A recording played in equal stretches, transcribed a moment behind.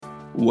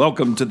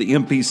Welcome to the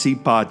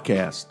MPC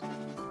Podcast.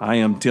 I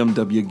am Tim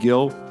W.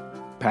 Gill,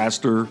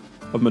 pastor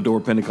of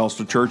Medora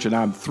Pentecostal Church, and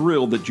I'm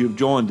thrilled that you've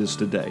joined us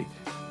today.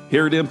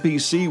 Here at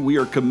MPC, we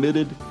are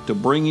committed to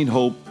bringing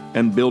hope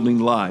and building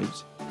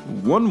lives.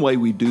 One way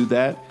we do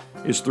that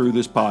is through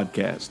this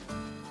podcast.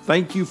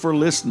 Thank you for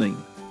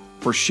listening,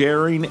 for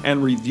sharing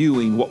and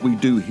reviewing what we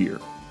do here.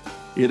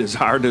 It is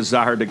our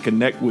desire to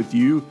connect with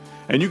you,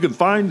 and you can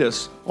find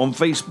us on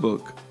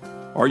Facebook,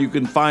 or you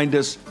can find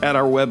us at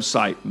our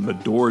website,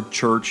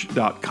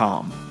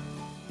 medorachurch.com.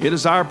 It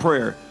is our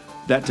prayer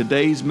that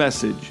today's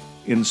message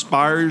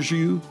inspires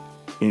you,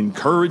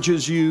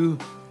 encourages you,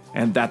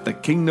 and that the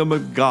kingdom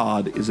of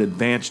God is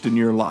advanced in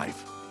your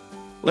life.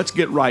 Let's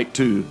get right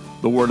to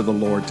the word of the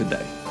Lord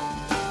today.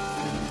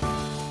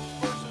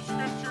 There's a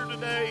scripture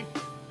today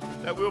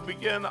that we'll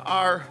begin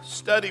our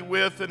study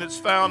with, and it's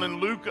found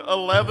in Luke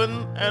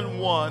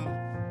 11:1.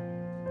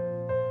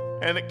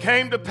 And it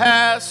came to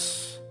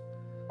pass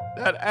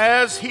that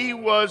as he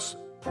was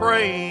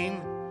praying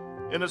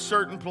in a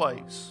certain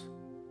place,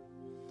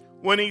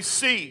 when he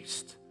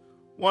ceased,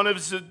 one of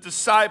his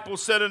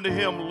disciples said unto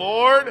him,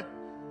 Lord,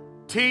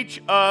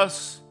 teach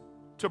us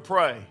to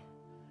pray,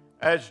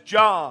 as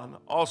John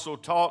also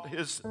taught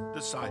his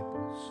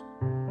disciples.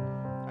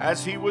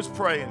 As he was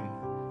praying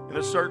in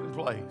a certain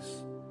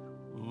place,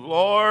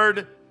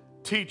 Lord,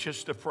 teach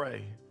us to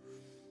pray.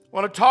 I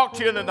want to talk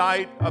to you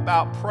tonight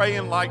about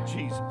praying like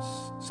Jesus.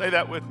 Say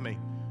that with me.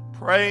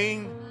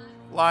 Praying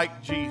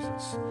like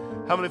Jesus.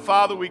 Heavenly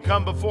Father, we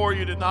come before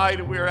you tonight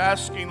and we are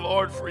asking,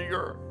 Lord, for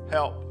your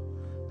help.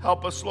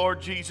 Help us, Lord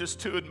Jesus,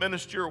 to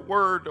administer your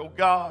word, oh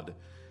God,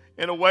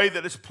 in a way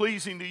that is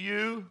pleasing to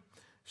you,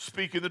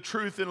 speaking the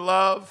truth in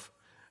love.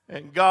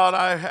 And God,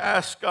 I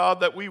ask,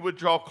 God, that we would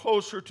draw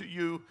closer to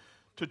you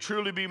to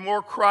truly be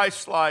more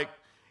Christ-like.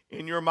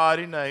 In your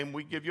mighty name,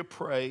 we give you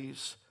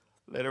praise.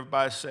 Let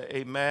everybody say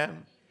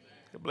amen.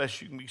 God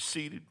bless you. You can be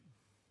seated.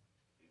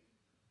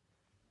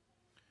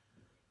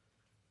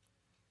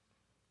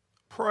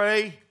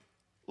 Pray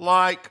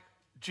like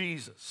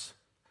Jesus.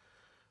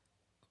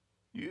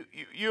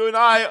 You and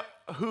I,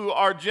 who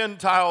are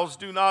Gentiles,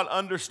 do not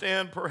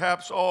understand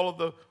perhaps all of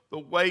the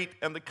weight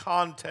and the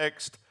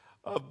context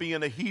of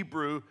being a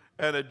Hebrew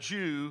and a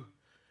Jew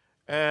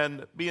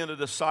and being a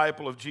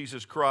disciple of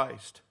Jesus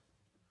Christ.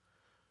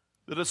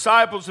 The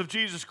disciples of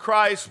Jesus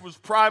Christ was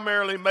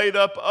primarily made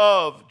up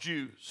of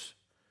Jews,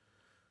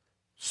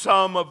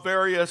 some of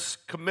various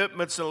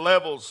commitments and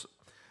levels.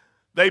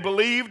 They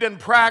believed and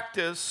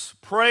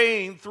practiced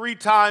praying 3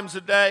 times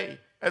a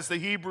day, as the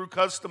Hebrew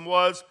custom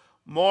was,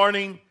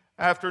 morning,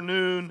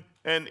 afternoon,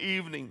 and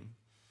evening.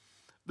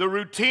 The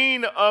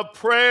routine of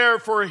prayer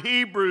for a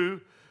Hebrew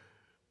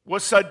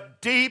was a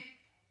deep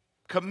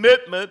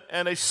commitment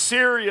and a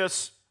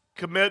serious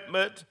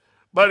commitment,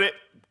 but it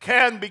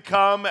can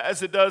become,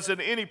 as it does in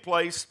any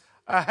place,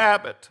 a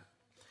habit.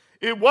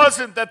 It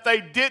wasn't that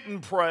they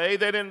didn't pray,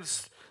 they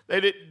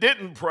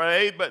didn't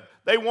pray, but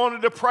they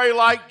wanted to pray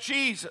like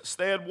Jesus.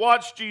 They had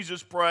watched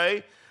Jesus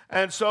pray,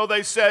 and so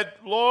they said,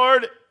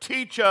 Lord,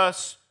 teach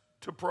us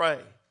to pray.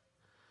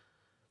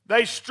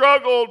 They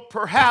struggled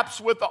perhaps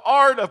with the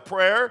art of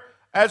prayer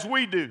as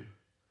we do.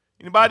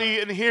 Anybody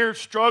in here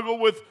struggle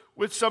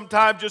with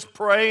sometimes just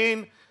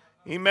praying?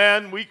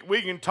 Amen. We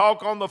can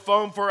talk on the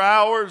phone for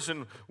hours,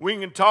 and we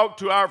can talk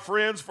to our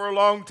friends for a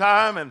long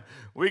time, and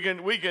we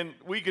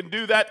can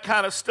do that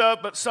kind of stuff,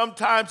 but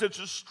sometimes it's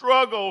a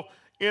struggle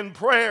in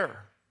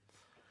prayer.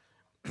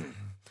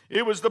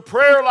 It was the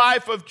prayer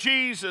life of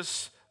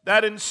Jesus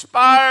that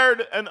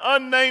inspired an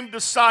unnamed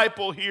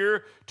disciple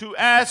here to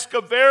ask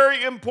a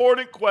very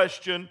important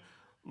question.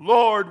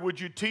 Lord, would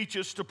you teach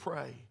us to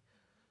pray?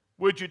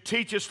 Would you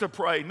teach us to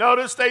pray?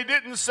 Notice they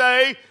didn't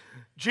say,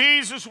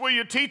 Jesus, will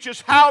you teach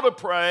us how to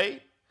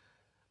pray?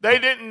 They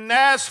didn't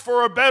ask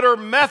for a better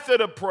method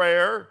of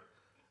prayer.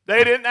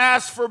 They didn't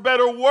ask for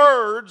better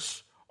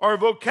words or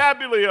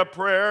vocabulary of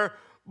prayer,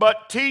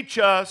 but teach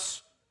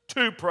us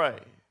to pray.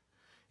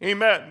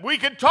 Amen. We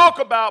can talk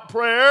about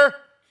prayer,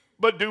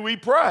 but do we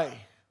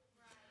pray?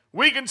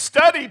 We can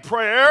study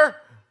prayer,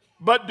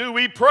 but do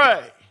we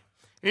pray?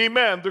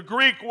 Amen. The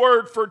Greek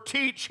word for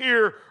teach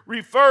here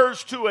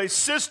refers to a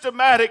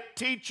systematic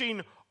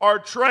teaching or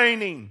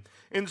training.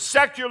 In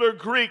secular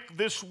Greek,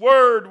 this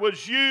word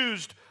was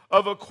used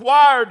of a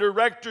choir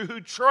director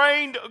who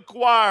trained a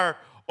choir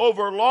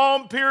over a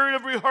long period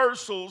of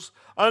rehearsals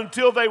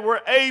until they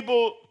were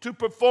able to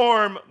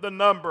perform the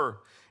number.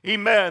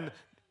 Amen.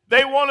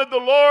 They wanted the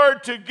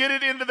Lord to get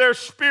it into their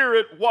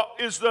spirit. What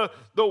is the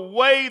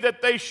way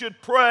that they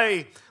should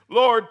pray?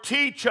 Lord,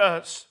 teach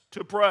us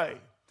to pray.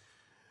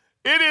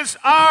 It is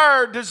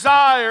our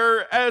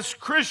desire as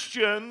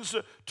Christians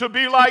to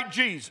be like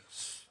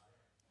Jesus.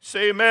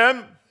 Say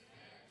amen.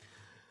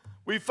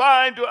 We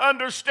find to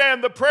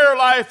understand the prayer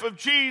life of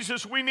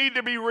Jesus, we need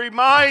to be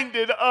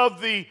reminded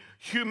of the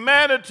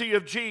humanity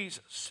of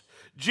Jesus.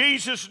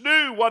 Jesus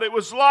knew what it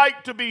was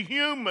like to be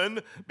human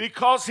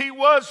because he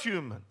was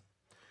human.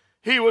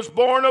 He was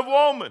born of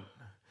woman.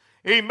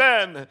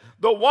 Amen.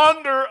 The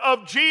wonder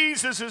of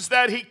Jesus is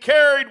that he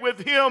carried with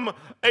him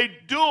a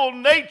dual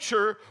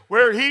nature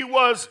where he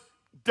was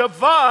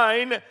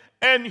divine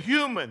and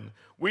human.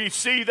 We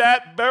see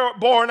that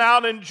borne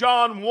out in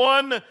John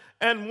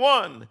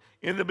 1:1.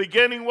 In the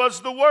beginning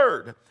was the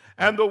Word,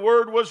 and the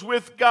Word was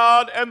with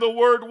God, and the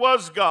Word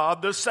was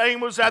God. The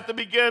same was at the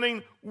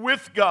beginning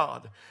with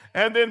God.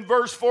 And then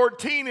verse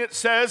 14 it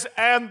says,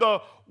 and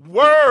the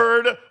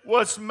Word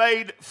was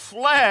made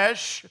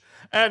flesh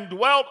and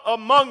dwelt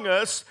among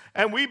us,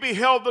 and we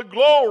beheld the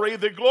glory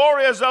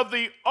as of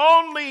the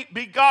only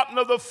begotten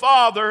of the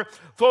Father,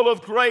 full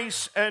of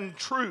grace and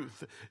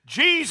truth.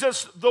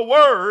 Jesus, the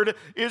Word,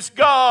 is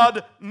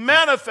God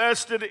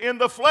manifested in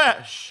the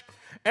flesh.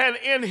 And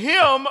in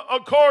him,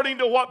 according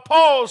to what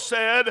Paul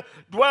said,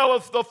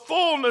 dwelleth the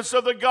fullness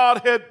of the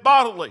Godhead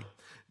bodily.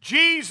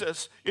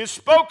 Jesus is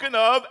spoken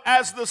of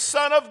as the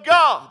Son of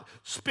God,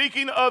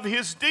 speaking of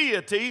his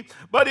deity,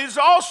 but is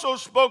also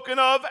spoken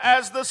of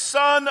as the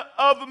Son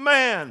of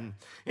Man.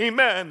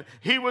 Amen.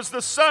 He was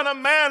the Son of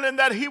Man in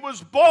that he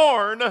was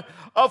born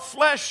of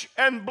flesh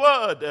and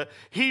blood.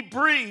 He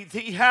breathed.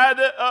 He had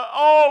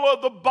all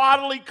of the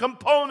bodily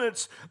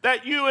components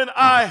that you and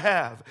I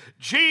have.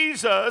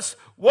 Jesus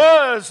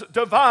was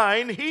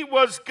divine. He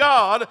was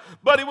God,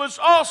 but he was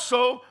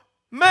also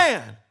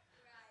man.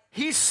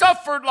 He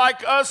suffered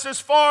like us as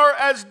far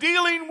as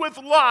dealing with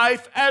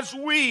life as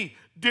we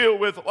deal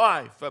with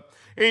life.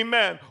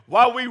 Amen.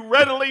 While we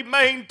readily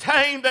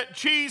maintain that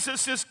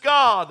Jesus is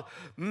God,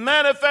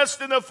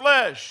 manifest in the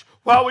flesh,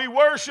 while we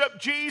worship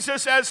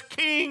Jesus as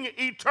King,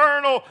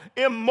 eternal,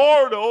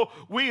 immortal,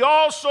 we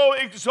also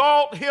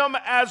exalt him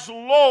as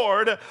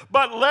Lord.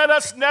 But let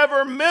us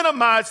never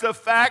minimize the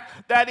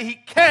fact that he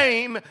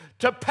came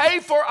to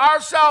pay for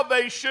our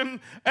salvation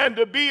and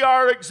to be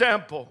our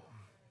example.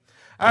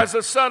 As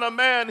a Son of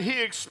Man,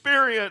 he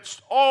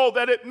experienced all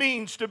that it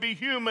means to be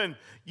human,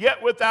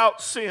 yet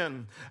without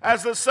sin.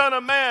 As the Son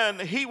of Man,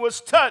 he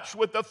was touched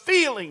with the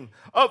feeling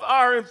of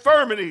our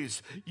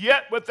infirmities,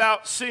 yet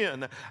without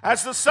sin.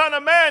 As the Son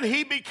of Man,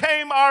 he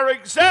became our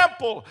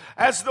example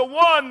as the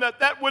one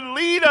that would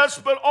lead us,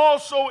 but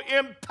also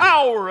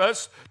empower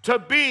us to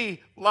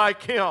be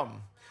like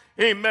him.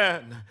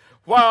 Amen.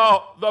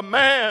 While the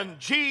man,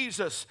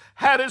 Jesus,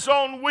 had his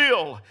own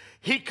will,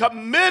 he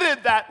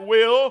committed that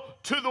will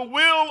to the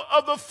will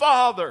of the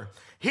Father.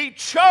 He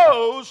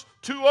chose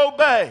to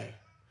obey.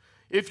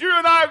 If you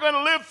and I are going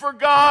to live for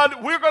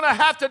God, we're going to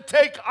have to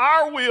take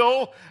our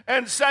will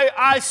and say,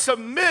 I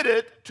submit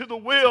it to the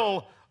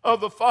will of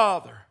the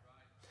Father.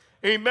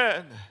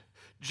 Amen.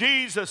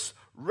 Jesus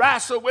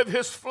wrestled with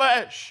his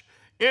flesh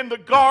in the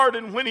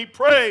garden when he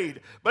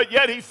prayed, but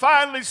yet he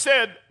finally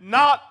said,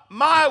 not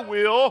my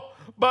will,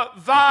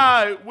 but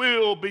thy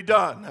will be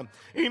done.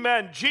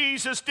 Amen.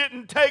 Jesus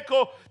didn't take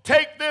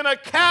then a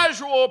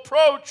casual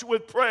approach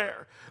with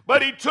prayer,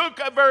 but he took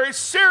a very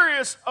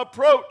serious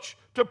approach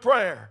to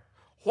prayer.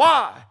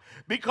 Why?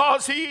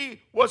 Because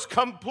he was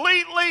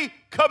completely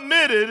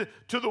committed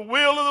to the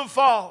will of the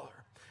Father.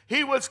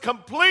 He was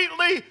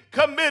completely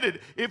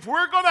committed. If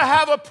we're going to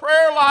have a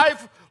prayer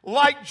life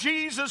like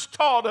Jesus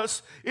taught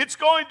us, it's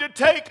going to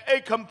take a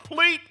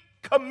complete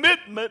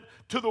commitment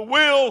to the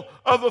will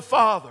of the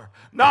Father.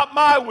 Not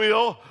my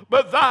will,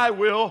 but thy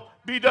will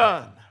be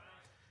done.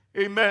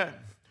 Amen.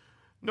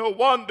 No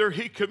wonder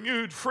he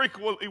communed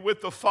frequently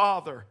with the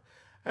Father.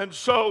 And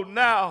so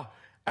now,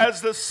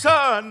 as the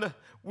Son,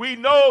 we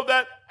know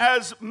that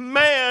as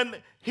man,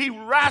 he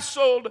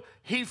wrestled,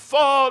 he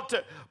fought,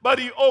 but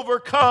he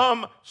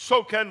overcome,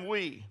 so can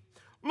we.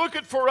 Look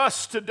at for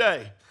us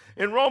today.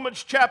 In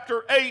Romans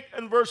chapter 8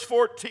 and verse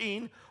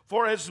 14,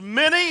 for as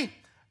many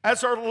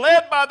as are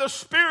led by the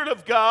Spirit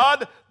of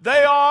God,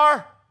 they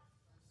are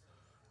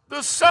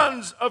the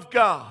sons of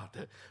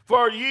God.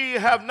 For ye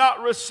have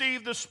not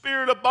received the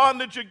spirit of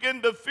bondage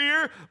again to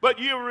fear, but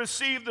ye have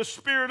received the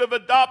spirit of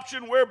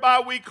adoption,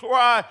 whereby we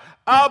cry,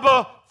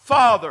 Abba,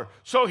 Father.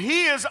 So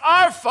he is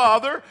our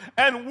Father,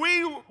 and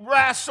we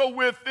wrestle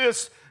with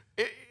this.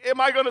 Am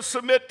I going to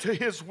submit to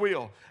his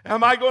will?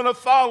 Am I going to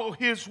follow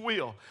his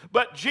will?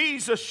 But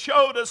Jesus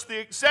showed us the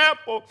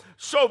example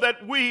so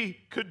that we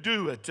could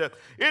do it.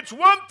 It's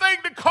one thing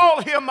to call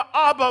him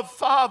Abba,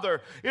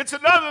 Father. It's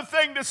another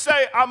thing to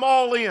say, I'm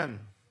all in.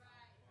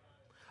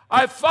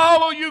 I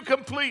follow you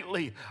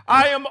completely.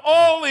 I am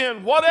all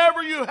in.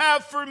 Whatever you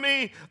have for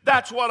me,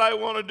 that's what I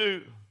want to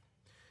do.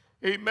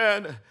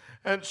 Amen.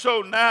 And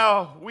so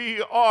now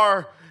we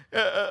are,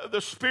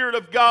 the Spirit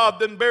of God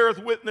then beareth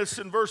witness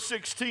in verse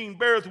 16,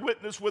 beareth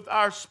witness with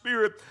our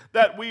spirit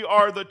that we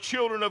are the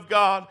children of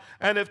God.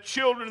 And if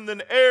children,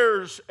 then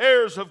heirs,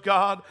 heirs of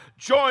God,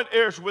 joint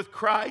heirs with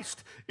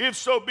Christ. If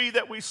so be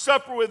that we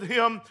suffer with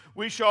him,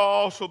 we shall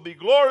also be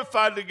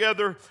glorified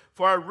together.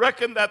 For I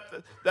reckon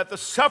that the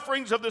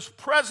sufferings of this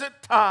present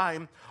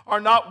time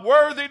are not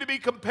worthy to be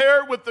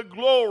compared with the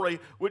glory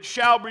which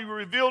shall be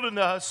revealed in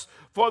us.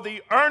 For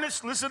the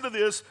earnest, listen to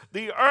this,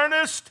 the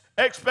earnest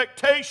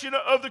expectation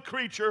of the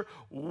creature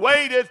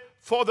waiteth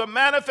for the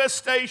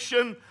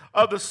manifestation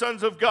of the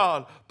sons of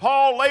God.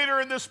 Paul later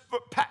in this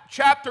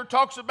chapter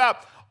talks about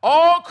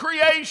all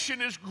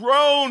creation is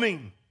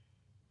groaning.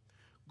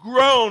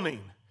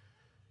 Groaning.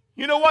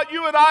 You know what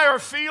you and I are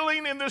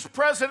feeling in this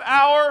present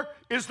hour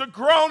is the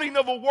groaning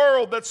of a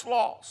world that's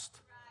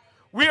lost.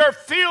 We are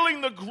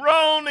feeling the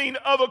groaning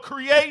of a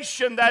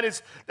creation that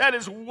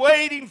is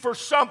waiting for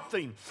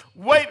something.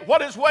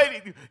 What is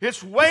waiting?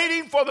 It's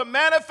waiting for the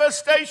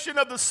manifestation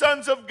of the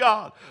sons of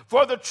God,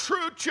 for the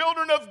true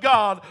children of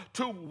God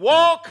to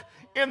walk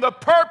in the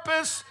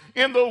purpose,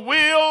 in the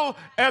will,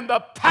 and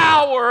the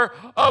power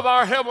of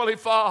our Heavenly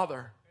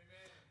Father.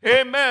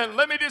 Amen.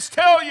 Let me just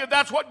tell you,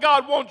 that's what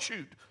God wants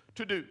you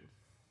to do.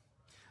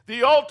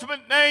 The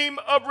ultimate name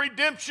of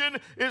redemption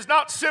is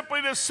not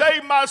simply to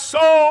save my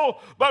soul,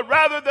 but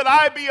rather that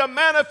I be a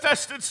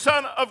manifested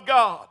son of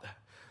God.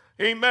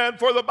 Amen.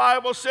 For the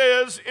Bible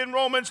says in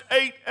Romans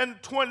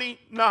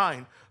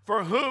 8:29,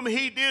 for whom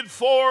he did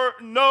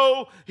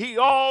foreknow, he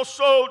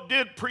also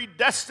did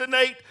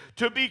predestinate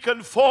to be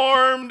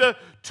conformed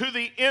to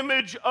the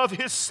image of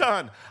his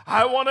Son.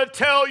 I want to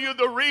tell you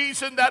the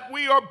reason that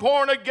we are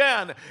born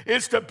again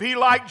is to be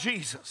like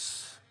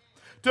Jesus.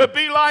 To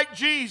be like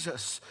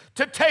Jesus,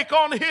 to take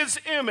on his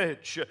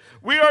image.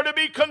 We are to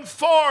be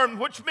conformed,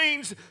 which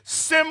means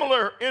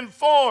similar in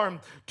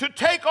form, to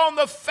take on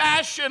the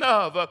fashion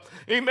of.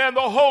 Amen.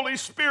 The Holy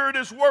Spirit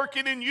is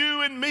working in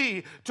you and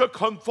me to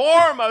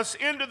conform us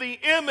into the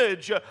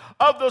image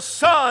of the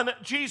Son,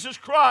 Jesus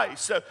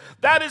Christ.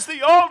 That is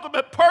the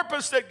ultimate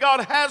purpose that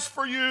God has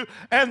for you,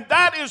 and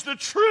that is the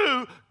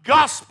true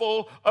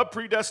gospel of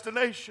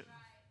predestination.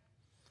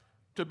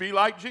 To be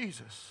like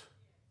Jesus.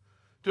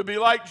 To be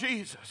like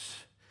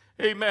Jesus.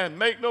 Amen.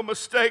 Make no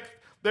mistake,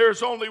 there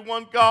is only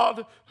one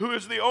God who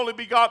is the only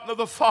begotten of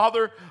the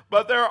Father,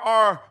 but there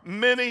are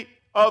many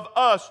of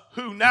us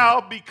who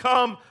now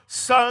become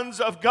sons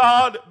of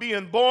God,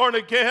 being born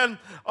again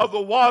of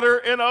the water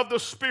and of the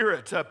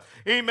Spirit.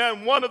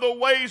 Amen. One of the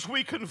ways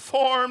we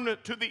conform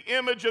to the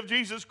image of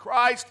Jesus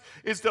Christ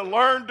is to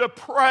learn to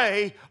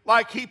pray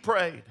like he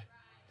prayed.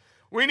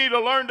 We need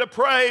to learn to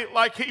pray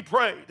like he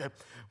prayed.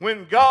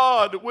 When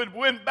God would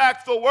win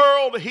back the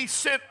world, he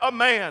sent a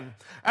man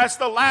as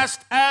the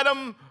last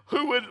Adam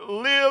who would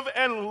live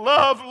and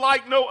love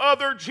like no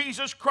other.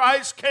 Jesus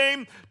Christ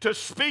came to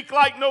speak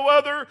like no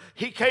other.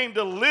 He came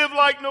to live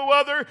like no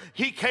other.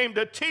 He came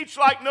to teach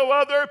like no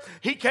other.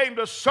 He came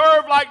to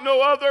serve like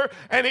no other.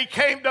 And he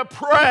came to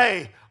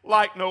pray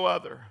like no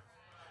other.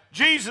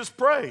 Jesus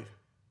prayed.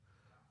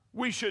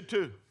 We should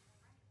too.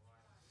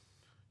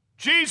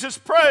 Jesus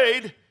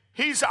prayed.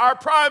 He's our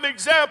prime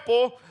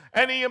example.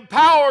 And he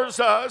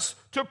empowers us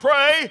to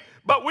pray,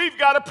 but we've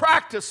got to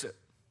practice it.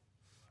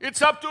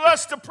 It's up to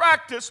us to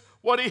practice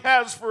what he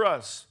has for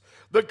us.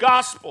 The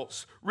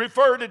Gospels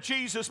refer to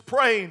Jesus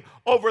praying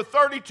over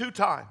 32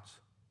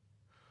 times.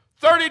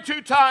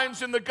 32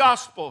 times in the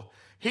Gospel,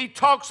 he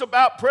talks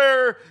about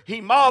prayer,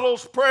 he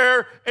models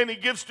prayer, and he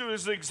gives to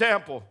his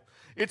example.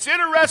 It's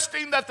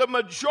interesting that the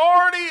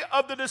majority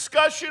of the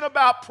discussion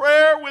about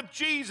prayer with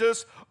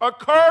Jesus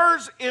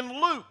occurs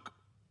in Luke.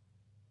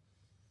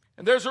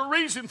 And there's a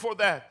reason for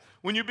that.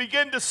 When you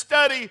begin to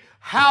study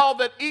how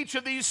that each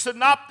of these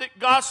synoptic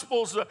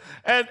gospels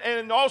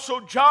and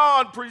also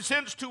John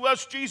presents to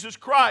us Jesus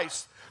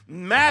Christ.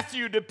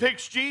 Matthew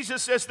depicts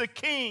Jesus as the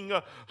king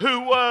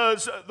who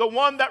was the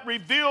one that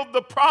revealed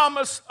the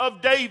promise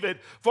of David.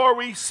 For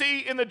we see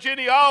in the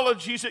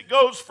genealogies it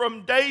goes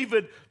from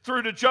David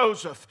through to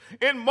Joseph.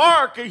 In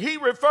Mark, he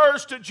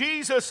refers to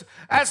Jesus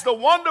as the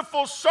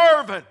wonderful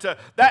servant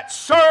that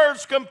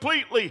serves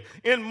completely.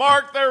 In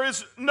Mark, there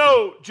is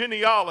no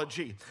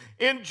genealogy.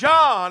 In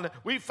John,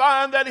 we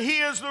find that he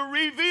is the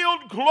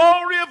revealed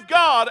glory of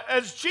God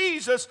as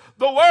Jesus,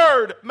 the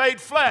Word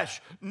made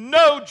flesh.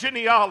 No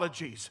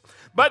genealogies.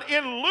 But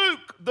in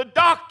Luke, the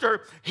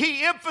doctor,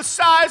 he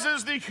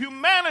emphasizes the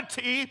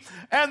humanity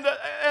and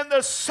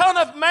the Son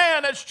of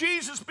Man as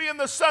Jesus being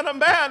the Son of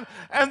Man.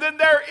 And then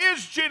there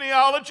is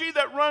genealogy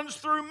that runs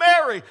through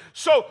Mary.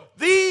 So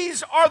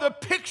these are the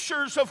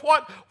pictures of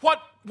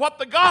what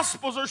the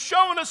Gospels are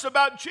showing us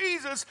about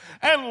Jesus.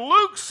 And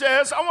Luke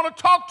says, I want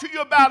to talk to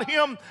you about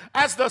him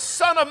as the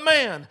Son of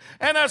Man.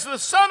 And as the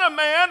Son of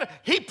Man,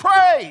 he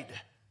prayed.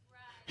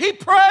 He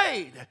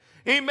prayed.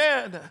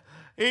 Amen.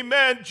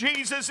 Amen.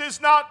 Jesus is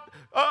not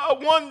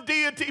one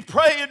deity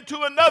praying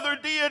to another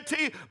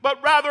deity,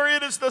 but rather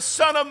it is the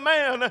Son of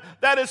Man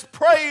that is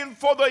praying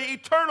for the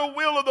eternal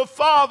will of the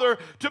Father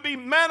to be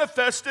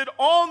manifested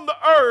on the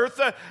earth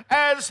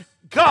as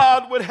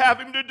God would have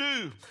him to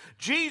do.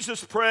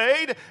 Jesus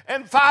prayed,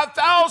 and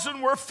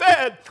 5,000 were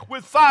fed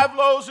with 5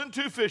 loaves and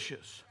 2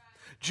 fishes.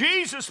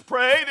 Jesus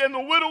prayed, and the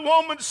widow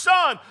woman's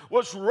son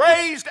was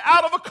raised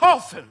out of a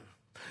coffin.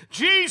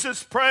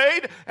 Jesus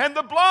prayed, and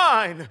the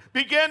blind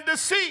began to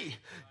see.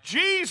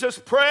 Jesus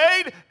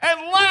prayed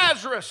and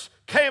Lazarus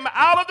came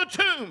out of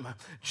the tomb.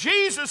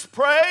 Jesus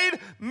prayed,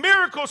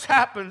 miracles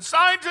happened,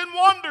 signs and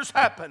wonders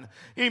happened.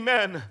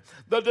 Amen.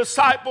 The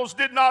disciples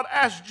did not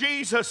ask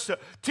Jesus,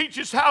 teach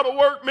us how to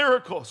work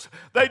miracles.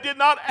 They did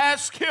not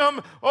ask him,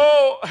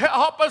 oh,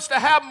 help us to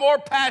have more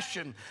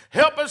passion.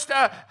 Help us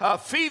to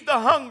feed the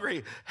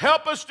hungry.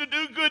 Help us to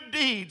do good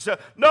deeds.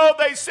 No,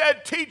 they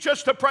said, teach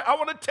us to pray. I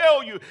want to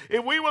tell you,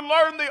 if we would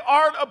learn the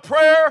art of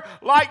prayer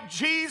like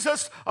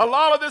Jesus, a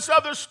lot of this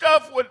other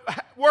stuff would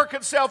work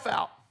itself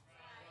out.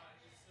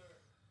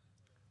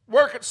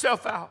 Work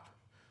itself out.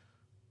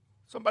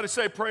 Somebody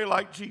say, pray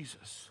like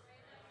Jesus.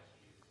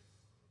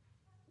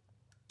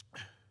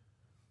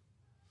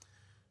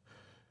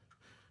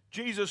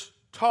 Jesus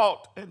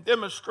taught and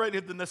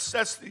demonstrated the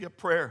necessity of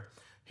prayer.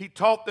 He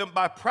taught them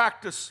by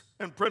practice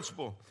and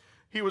principle.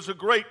 He was a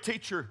great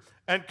teacher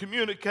and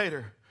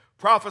communicator.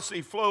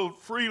 Prophecy flowed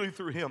freely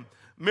through him.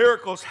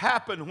 Miracles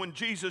happened when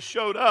Jesus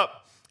showed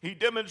up. He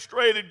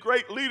demonstrated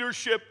great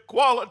leadership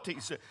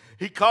qualities.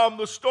 He calmed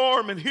the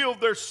storm and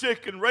healed their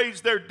sick and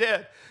raised their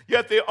dead.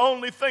 Yet the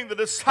only thing the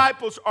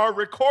disciples are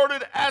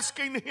recorded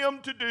asking him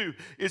to do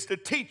is to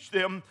teach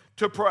them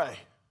to pray.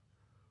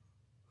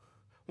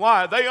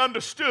 Why? They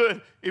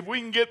understood if we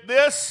can get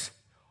this,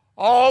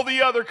 all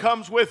the other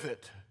comes with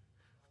it.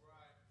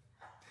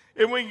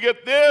 If we can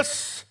get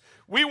this,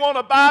 we want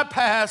to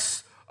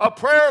bypass a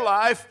prayer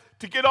life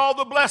to get all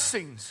the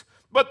blessings.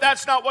 But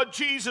that's not what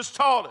Jesus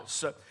taught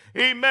us.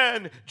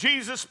 Amen.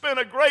 Jesus spent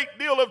a great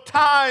deal of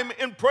time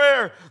in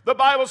prayer. The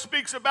Bible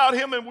speaks about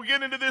him, and we'll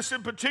get into this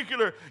in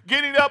particular,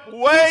 getting up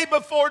way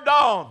before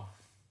dawn.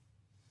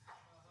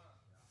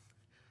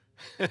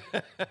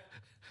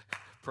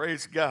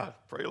 Praise God.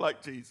 Pray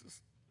like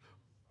Jesus.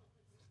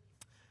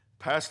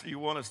 Pastor, you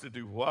want us to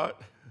do what?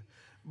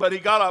 But he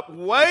got up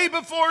way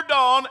before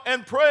dawn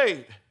and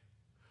prayed.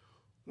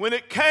 When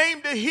it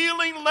came to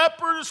healing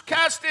lepers,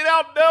 casting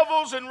out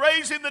devils, and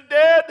raising the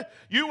dead,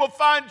 you will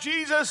find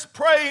Jesus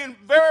praying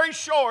very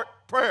short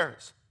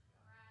prayers.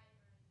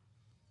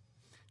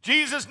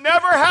 Jesus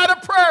never had a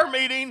prayer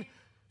meeting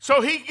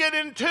so he could get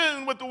in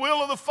tune with the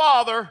will of the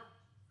Father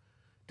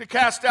to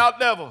cast out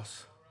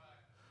devils,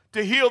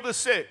 to heal the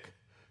sick,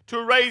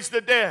 to raise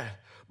the dead.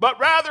 But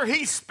rather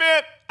he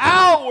spent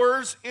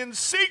hours in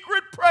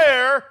secret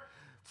prayer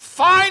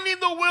finding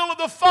the will of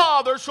the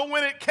Father, so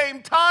when it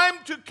came time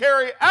to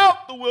carry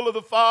out the will of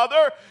the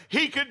Father,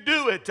 he could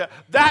do it.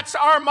 That's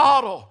our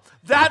model.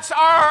 That's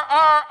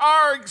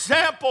our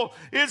example,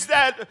 is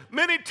that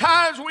many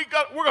times we're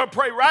going to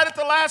pray right at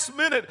the last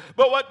minute.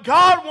 But what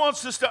God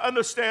wants us to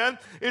understand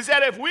is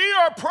that if we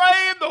are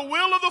praying the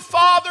will of the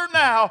Father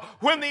now,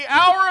 when the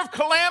hour of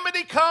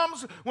calamity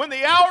comes, when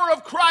the hour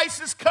of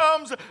crisis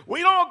comes,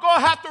 we don't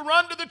have to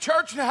run to the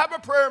church and have a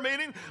prayer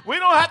meeting. We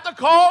don't have to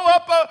call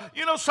up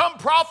some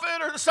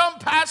prophet or some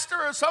pastor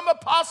or some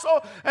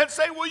apostle and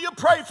say, will you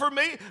pray for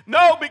me?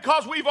 No,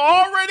 because we've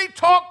already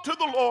talked to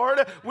the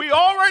Lord. We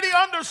already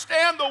understand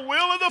the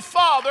will of the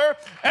Father,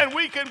 and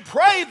we can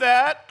pray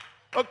that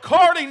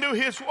according to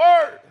his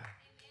word.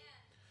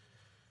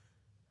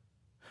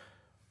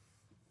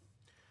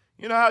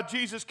 You know how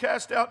Jesus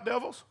cast out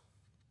devils?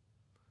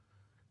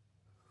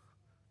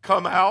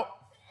 Come out.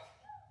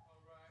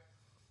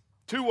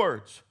 2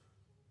 words.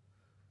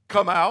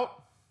 Come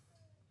out.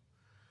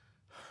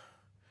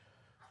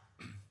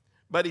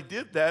 But he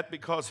did that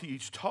because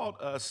he's taught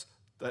us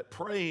that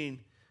praying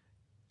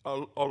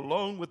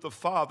alone with the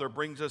Father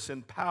brings us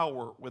in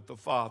power with the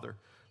Father.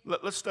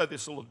 Let's study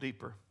this a little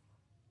deeper.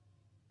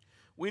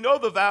 We know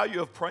the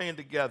value of praying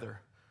together.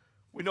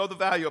 We know the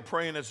value of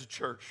praying as a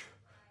church.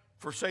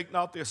 Forsake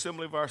not the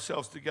assembly of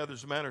ourselves together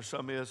as a manner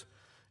some is,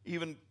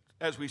 even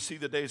as we see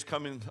the days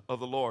coming of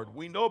the Lord.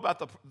 We know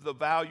about the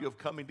value of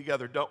coming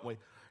together, don't we?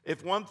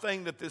 If one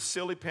thing that this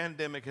silly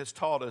pandemic has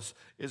taught us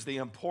is the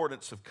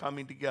importance of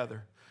coming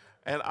together.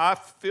 And I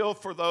feel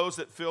for those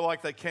that feel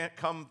like they can't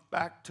come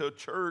back to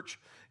church,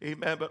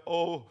 amen, but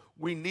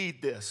we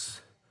need this.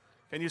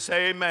 Can you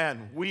say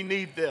amen? We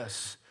need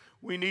this.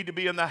 We need to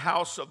be in the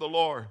house of the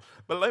Lord.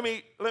 But let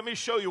me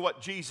show you what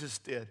Jesus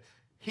did.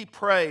 He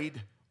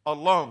prayed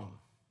alone.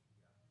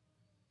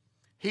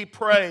 He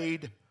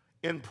prayed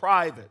in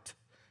private.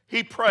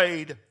 He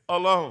prayed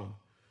alone.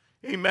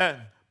 Amen.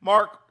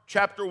 Mark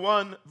chapter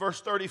 1, verse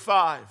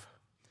 35.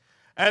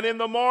 And in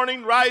the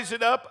morning,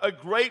 rising up a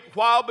great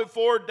while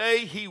before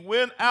day, he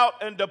went out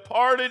and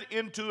departed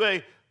into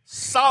a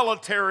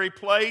solitary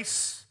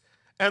place,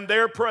 and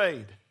there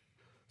prayed.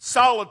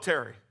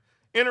 Solitary.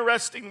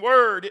 Interesting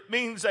word. It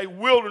means a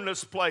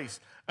wilderness place,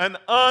 an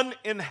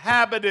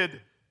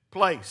uninhabited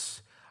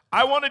place.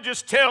 I want to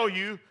just tell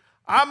you,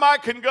 I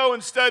might can go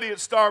and study at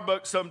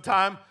Starbucks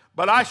sometime,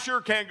 but I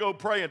sure can't go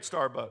pray at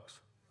Starbucks.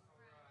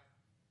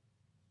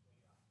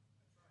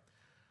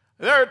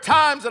 There are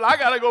times that I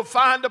got to go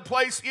find a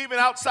place even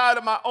outside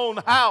of my own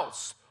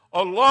house,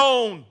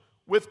 alone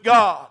with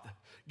God.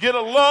 Get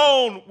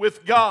alone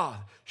with God.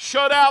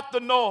 Shut out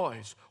the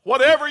noise.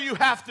 Whatever you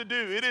have to do.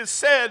 It is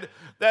said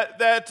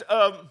that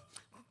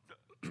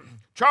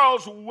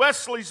Charles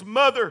Wesley's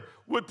mother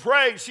would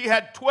pray. She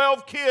had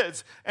 12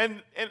 kids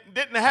and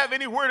didn't have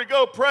anywhere to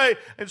go pray.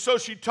 And so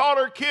she taught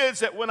her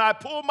kids that when I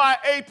pull my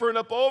apron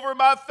up over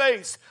my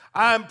face,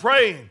 I'm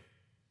praying.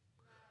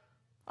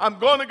 I'm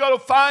going to go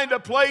find a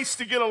place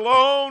to get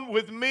alone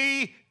with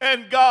me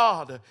and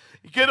God.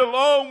 Get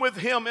alone with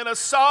Him in a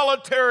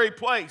solitary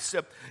place.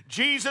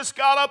 Jesus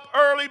got up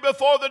early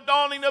before the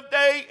dawning of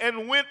day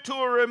and went to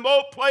a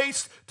remote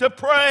place to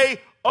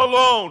pray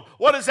alone.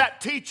 What does that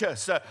teach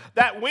us?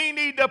 That we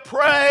need to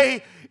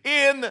pray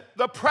in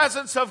the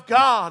presence of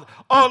God,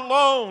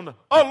 alone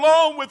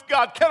with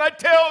God. Can I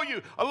tell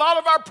you, a lot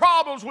of our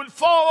problems would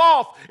fall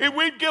off if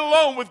we'd get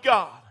alone with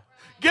God.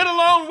 Get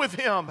alone with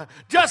Him.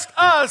 Just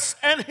us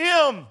and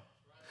Him.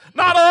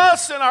 Not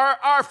us and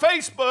our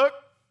Facebook,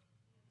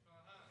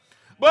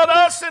 but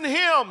us and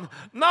Him.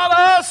 Not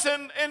us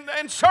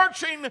and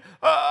searching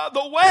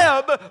the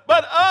web,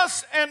 but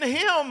us and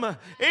Him.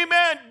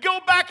 Amen. Go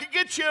back and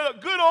get you a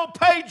good old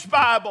page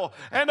Bible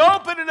and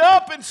open it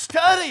up and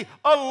study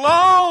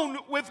alone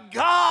with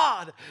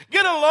God.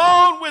 Get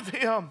alone with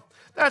Him.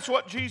 That's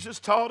what Jesus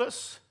taught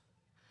us.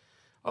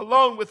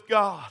 Alone with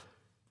God.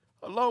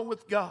 Alone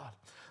with God.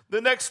 The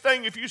next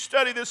thing, if you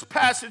study this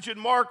passage in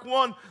Mark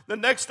 1, the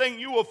next thing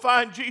you will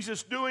find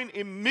Jesus doing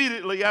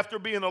immediately after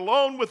being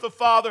alone with the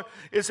Father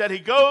is that He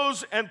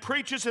goes and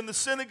preaches in the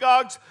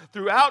synagogues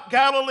throughout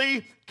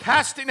Galilee,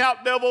 casting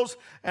out devils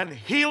and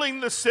healing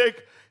the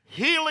sick,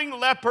 healing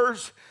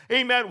lepers.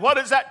 Amen. What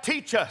does that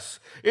teach us?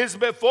 Is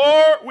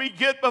before we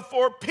get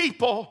before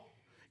people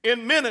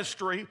in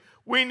ministry,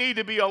 we need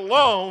to be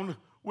alone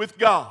with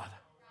God.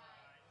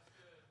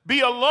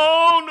 Be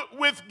alone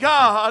with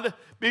God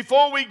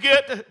before we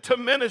get to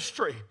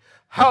ministry.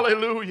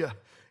 Hallelujah.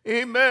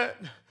 Amen.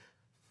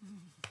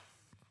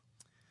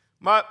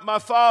 My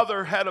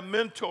father had a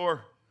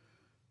mentor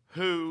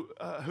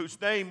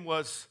whose name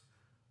was,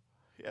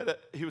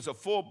 he was a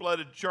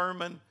full-blooded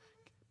German.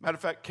 Matter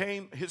of fact,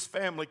 his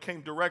family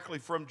came directly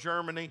from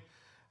Germany.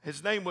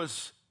 His name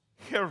was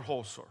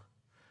Hirholzer,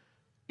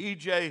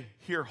 E.J.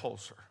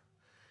 Hirholzer.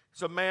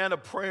 He's a man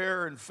of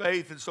prayer and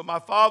faith, and so my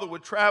father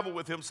would travel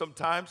with him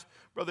sometimes.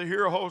 Brother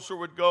Hirholzer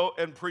would go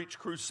and preach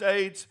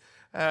crusades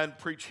and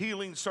preach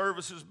healing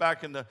services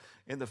back in the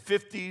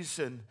 50s,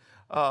 and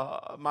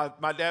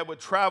my dad would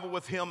travel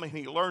with him, and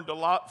he learned a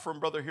lot from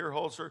Brother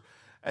Hirholzer.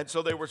 And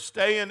so they were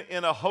staying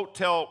in a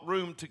hotel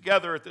room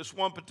together at this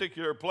one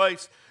particular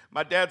place.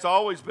 My dad's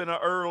always been an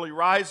early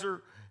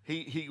riser.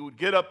 He would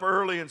get up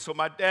early, and so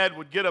my dad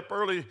would get up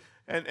early,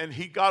 and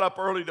he got up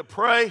early to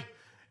pray.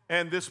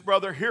 And this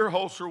Brother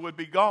Hirholzer would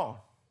be gone.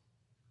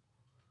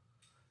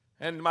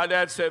 And my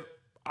dad said,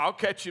 I'll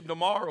catch him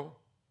tomorrow.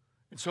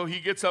 And so he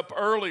gets up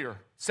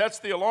earlier, sets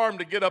the alarm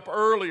to get up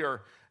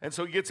earlier. And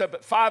so he gets up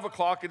at 5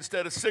 o'clock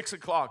instead of 6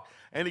 o'clock.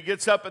 And he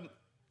gets up and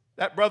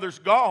that brother's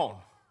gone.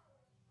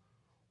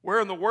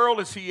 Where in the world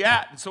is he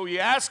at? And so he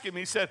asked him,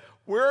 he said,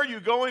 where are you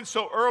going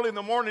so early in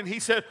the morning? He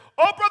said,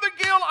 oh, Brother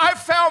Gill, I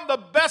found the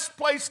best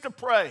place to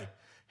pray.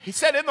 He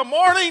said, in the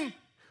morning,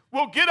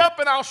 we'll get up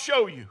and I'll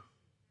show you.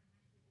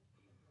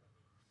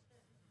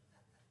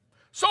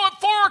 So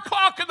at 4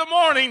 o'clock in the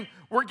morning,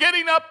 we're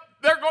getting up,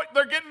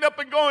 they're getting up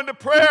and going to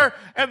prayer,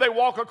 and they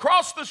walk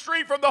across the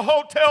street from the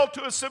hotel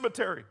to a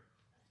cemetery.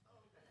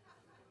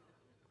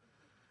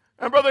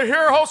 And Brother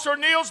Hirholzer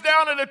kneels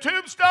down at a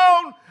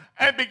tombstone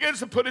and begins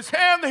to put his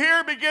hand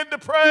here, begin to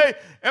pray,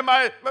 and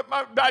my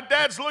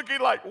dad's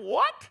looking like,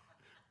 what?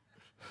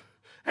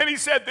 And he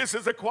said, this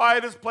is the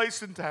quietest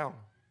place in town.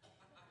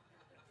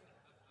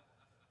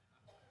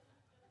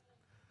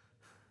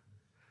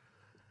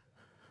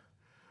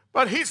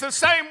 But he's the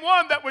same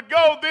one that would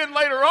go then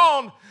later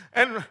on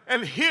and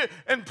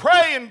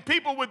pray, and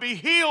people would be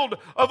healed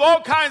of all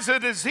kinds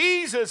of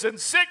diseases and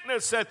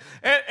sickness,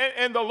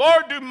 and the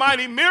Lord do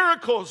mighty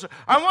miracles.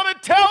 I want to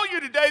tell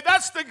you today,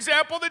 that's the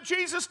example that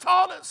Jesus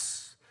taught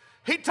us.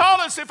 He taught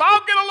us, if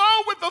I'll get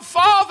along with the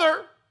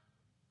Father,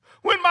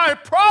 when my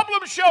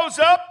problem shows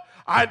up,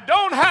 I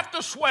don't have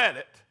to sweat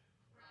it.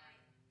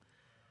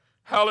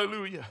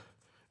 Hallelujah.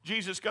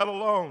 Jesus got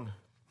alone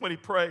when He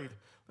prayed.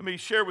 Let me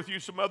share with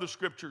you some other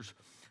scriptures.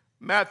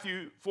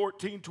 Matthew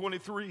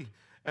 14:23.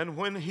 And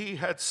when He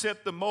had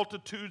sent the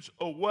multitudes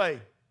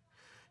away,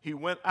 He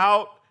went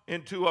out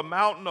into a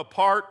mountain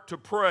apart to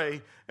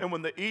pray. And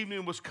when the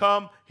evening was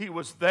come, He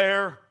was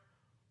there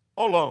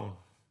alone.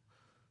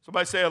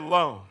 Somebody say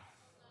alone.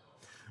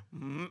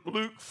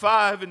 Luke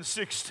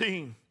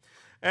 5:16.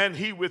 And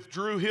He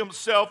withdrew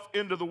Himself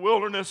into the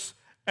wilderness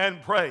and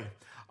prayed.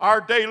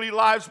 Our daily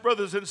lives,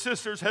 brothers and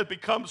sisters, have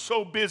become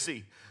so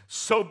busy.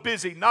 So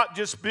busy, not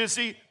just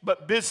busy,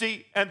 but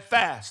busy and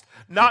fast.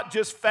 Not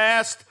just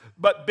fast,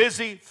 but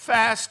busy,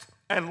 fast,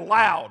 and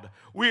loud.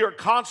 We are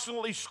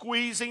constantly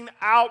squeezing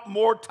out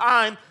more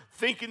time,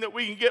 thinking that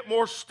we can get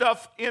more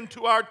stuff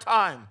into our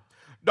time.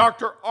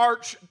 Dr.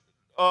 Archibald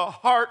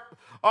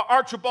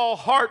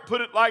Hart put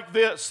it like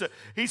this.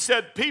 He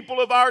said, people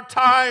of our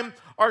time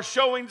are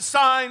showing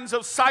signs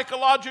of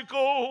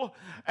psychological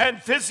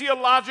and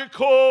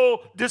physiological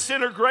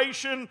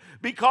disintegration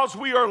because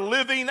we are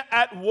living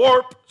at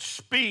warp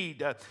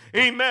speed.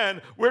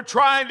 Amen. We're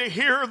trying to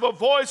hear the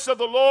voice of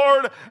the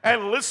Lord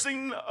and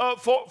listening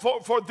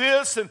for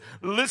this and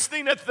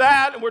listening at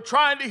that, and we're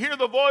trying to hear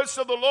the voice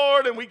of the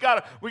Lord, and we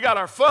got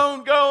our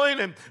phone going,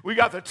 and we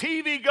got the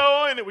TV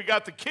going, and we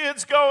got the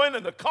kids going,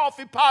 and the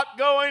coffee pot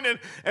going,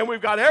 and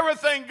we've got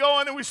everything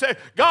going, and we say,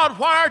 God,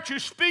 why aren't you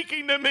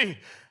speaking to me?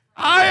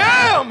 I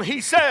am,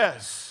 he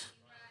says.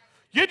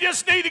 You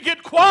just need to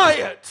get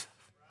quiet.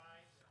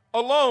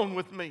 Alone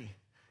with me.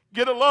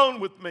 Get alone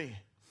with me.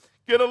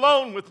 Get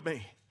alone with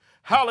me.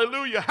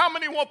 Hallelujah. How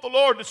many want the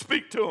Lord to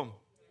speak to them?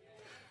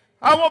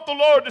 I want the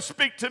Lord to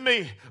speak to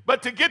me.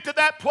 But to get to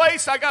that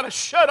place, I got to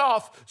shut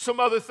off some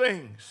other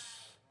things.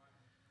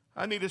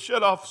 I need to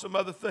shut off some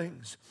other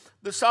things.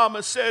 The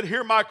psalmist said,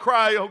 hear my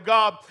cry, O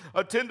God.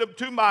 Attend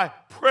to my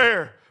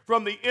prayer.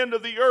 From the end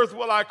of the earth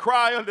will I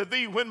cry unto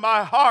thee when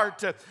my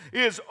heart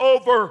is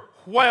overwhelmed.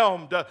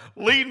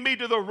 Lead me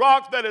to the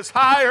rock that is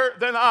higher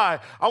than I.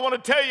 I want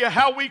to tell you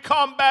how we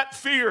combat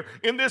fear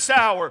in this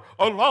hour,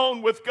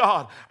 alone with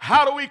God.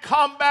 How do we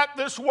combat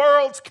this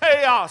world's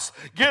chaos?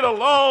 Get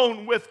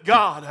alone with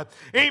God.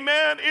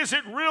 Amen. Is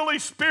it really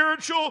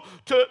spiritual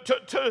to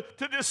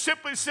just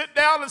simply sit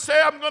down and say,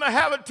 I'm going to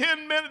have a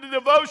 10-minute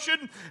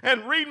devotion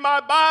and read my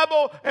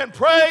Bible and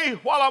pray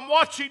while I'm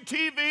watching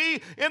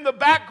TV in the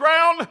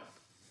background?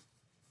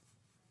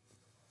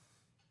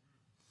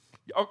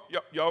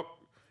 Y'all,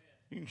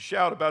 you can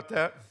shout about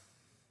that.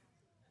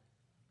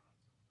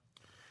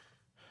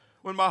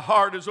 When my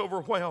heart is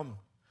overwhelmed,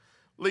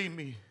 lead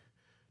me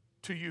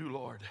to you,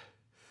 Lord.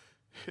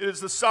 It is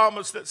the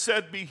psalmist that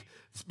said,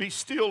 be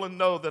still and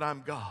know that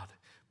I'm God.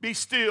 Be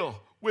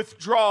still,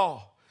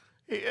 withdraw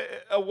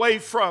away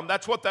from.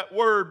 That's what that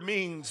word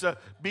means,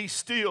 be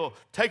still.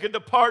 Take a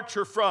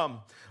departure from.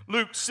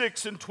 Luke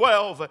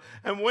 6:12,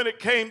 and when it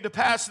came to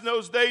pass in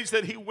those days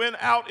that he went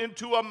out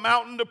into a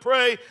mountain to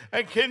pray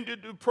and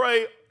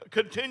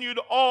continued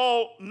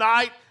all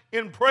night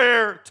in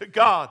prayer to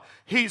God.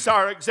 He's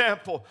our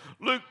example.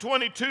 Luke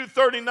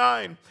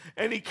 22:39,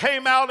 and he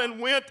came out and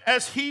went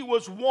as he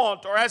was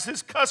wont, or as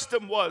his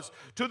custom was,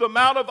 to the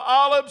Mount of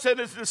Olives, and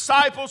his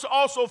disciples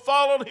also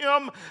followed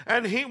him.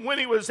 And when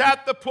he was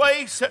at the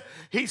place,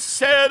 he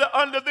said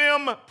unto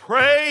them,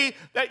 pray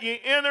that ye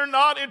enter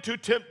not into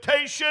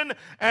temptation.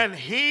 And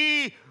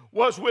he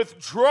was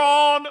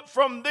withdrawn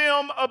from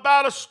them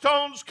about a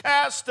stone's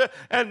cast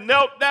and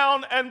knelt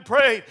down and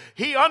prayed.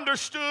 He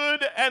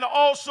understood and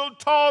also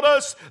taught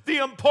us the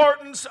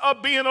importance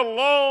of being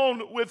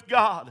alone with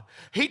God.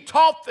 He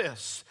taught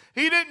this.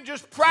 He didn't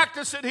just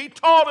practice it, he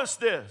taught us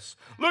this.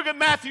 Look at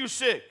Matthew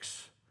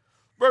 6,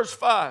 verse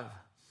 5.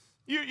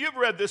 You've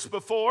read this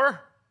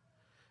before.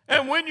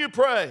 And when you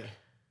pray,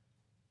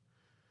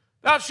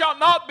 thou shalt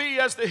not be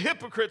as the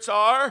hypocrites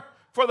are,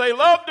 for they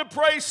love to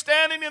pray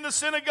standing in the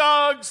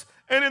synagogues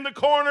and in the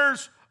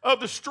corners of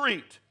the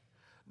street,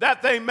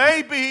 that they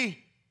may be,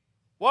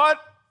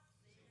 what?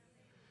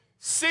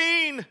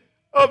 Seen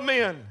of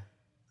men.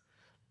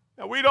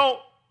 Now, we don't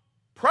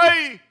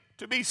pray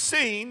to be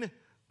seen,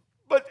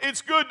 but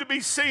it's good to be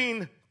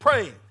seen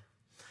praying.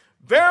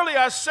 Verily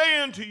I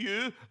say unto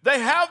you, they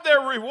have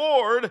their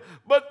reward,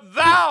 but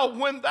thou,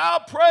 when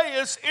thou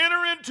prayest,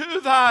 enter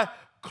into thy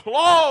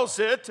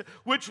closet,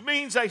 which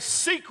means a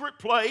secret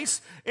place.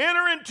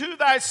 Enter into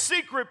thy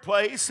secret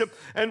place,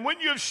 and when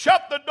you've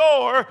shut the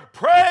door,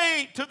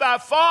 pray to thy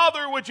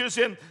Father which is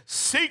in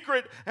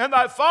secret, and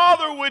thy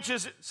Father which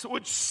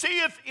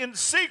seeth in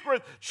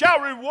secret shall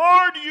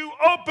reward you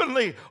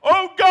openly.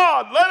 Oh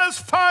God, let us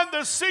find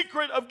the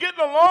secret of getting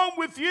along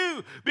with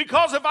you,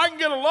 because if I can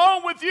get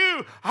along with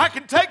you, I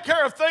can take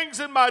care of things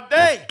in my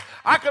day.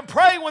 I can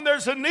pray when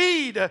there's a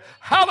need.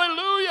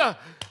 Hallelujah.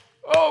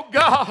 Oh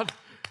God,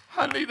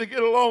 I need to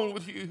get alone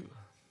with you.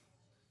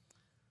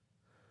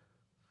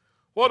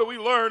 What do we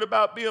learn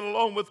about being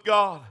alone with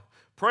God?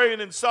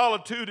 Praying in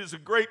solitude is a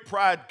great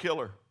pride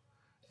killer.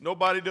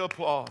 Nobody to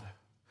applaud.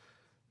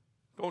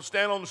 Go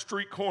stand on the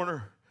street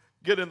corner,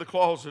 get in the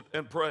closet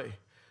and pray.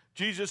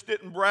 Jesus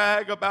didn't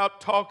brag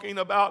about talking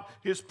about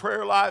his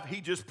prayer life.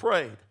 He just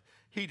prayed.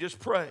 He just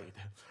prayed.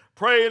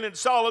 Praying in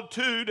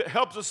solitude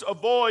helps us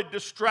avoid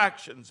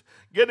distractions.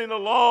 Getting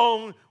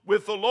along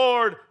with the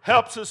Lord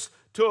helps us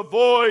to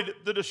avoid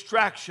the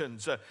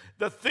distractions,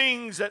 the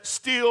things that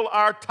steal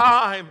our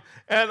time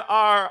and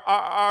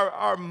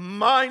our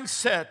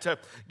mindset.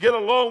 Get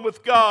alone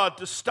with God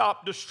to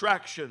stop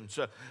distractions.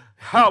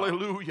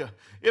 Hallelujah.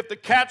 If the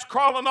cat's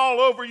crawling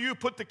all over you,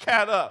 put the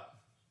cat up.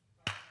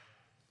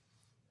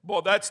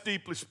 Boy, that's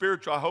deeply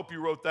spiritual. I hope you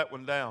wrote that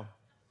one down.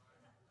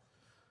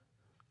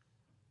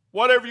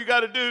 Whatever you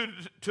got to do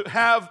to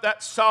have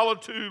that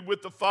solitude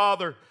with the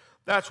Father,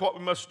 that's what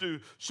we must do.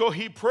 So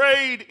he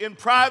prayed in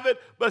private,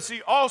 but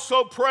he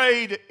also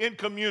prayed in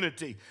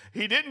community.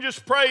 He didn't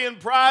just pray in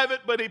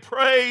private, but he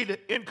prayed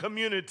in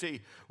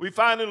community. We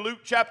find in Luke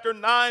chapter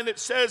 9, it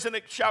says, and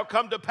it shall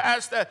come to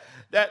pass that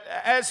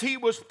as he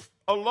was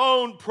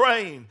alone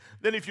praying.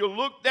 Then if you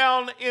look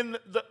down in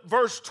the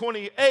verse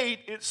 28,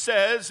 it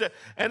says,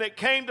 and it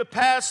came to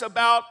pass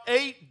about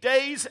 8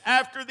 days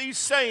after these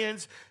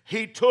sayings,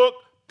 he took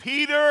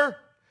Peter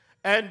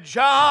and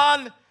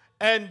John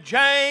and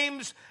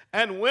James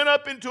and went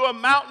up into a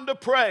mountain to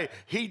pray.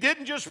 He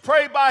didn't just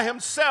pray by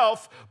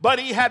himself, but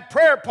he had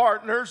prayer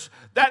partners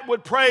that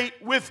would pray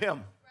with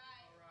him.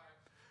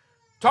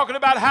 Talking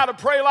about how to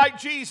pray like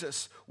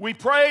Jesus. We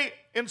pray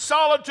in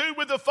solitude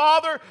with the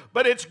Father,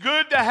 but it's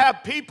good to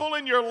have people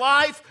in your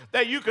life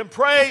that you can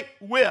pray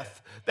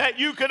with, that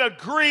you can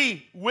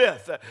agree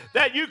with,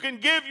 that you can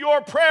give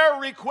your prayer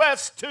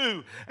requests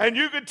to, and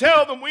you can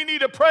tell them, we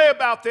need to pray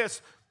about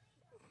this.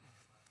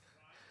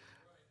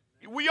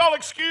 Will y'all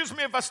excuse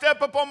me if I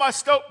step up on my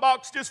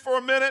soapbox just for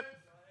a minute?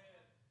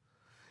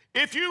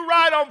 If you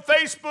write on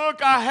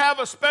Facebook, I have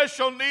a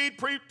special need,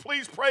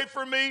 please pray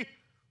for me.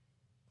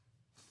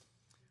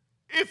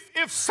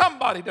 If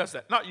somebody does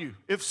that, not you,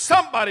 if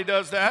somebody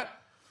does that,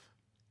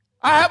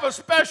 I have a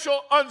special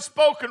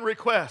unspoken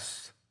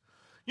request.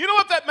 You know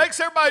what that makes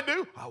everybody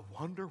do? I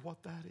wonder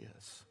what that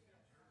is.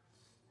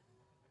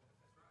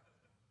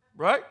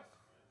 Right?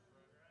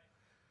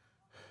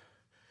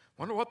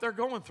 Wonder what they're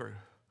going through.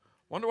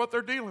 Wonder what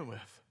they're dealing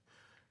with.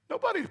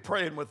 Nobody's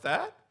praying with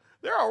that.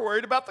 They're all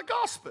worried about the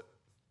gospel.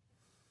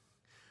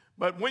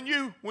 But when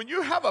you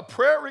have a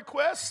prayer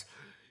request,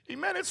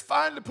 amen, it's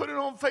fine to put it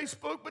on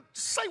Facebook, but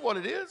say what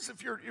it is.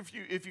 If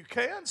you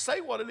can,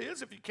 say what it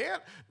is. If you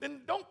can't,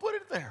 then don't put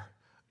it there.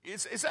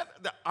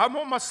 I'm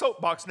on my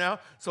soapbox now,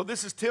 so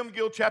this is Tim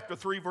Gill chapter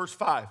 3, verse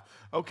 5.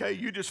 Okay,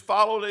 you just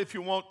follow it if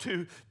you want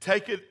to.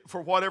 Take it for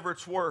whatever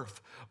it's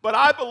worth. But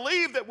I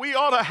believe that we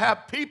ought to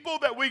have people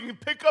that we can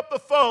pick up the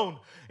phone,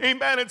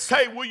 amen, and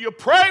say, will you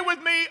pray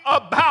with me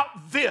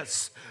about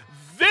this?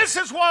 This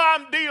is what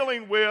I'm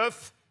dealing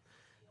with.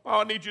 Oh,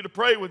 I need you to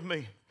pray with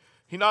me.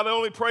 He not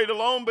only prayed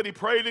alone, but he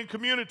prayed in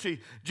community.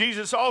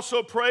 Jesus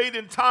also prayed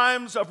in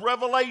times of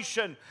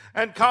revelation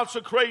and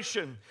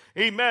consecration.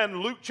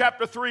 Amen. Luke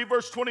chapter 3,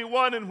 verse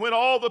 21, and when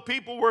all the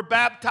people were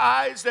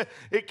baptized,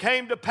 it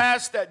came to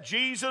pass that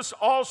Jesus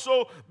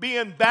also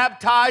being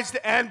baptized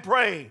and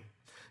praying.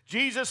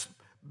 Jesus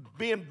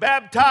being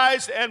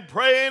baptized and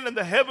praying, and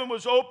the heaven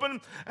was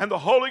open, and the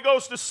Holy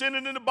Ghost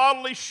descended in a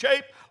bodily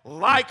shape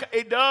like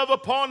a dove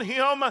upon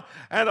him,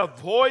 and a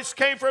voice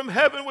came from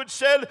heaven which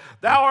said,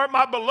 thou art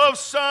my beloved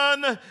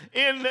Son,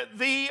 in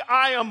thee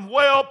I am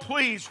well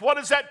pleased. What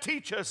does that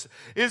teach us?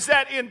 Is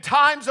that in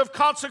times of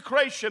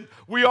consecration,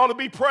 we ought to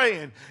be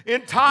praying.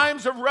 In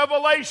times of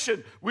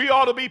revelation, we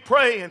ought to be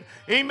praying.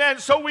 Amen.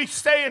 So we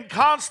stay in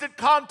constant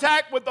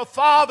contact with the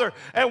Father,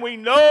 and we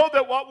know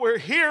that what we're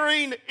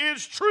hearing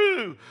is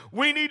true.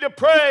 We need to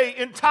pray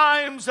in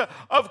times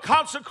of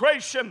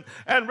consecration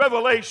and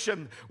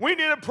revelation. We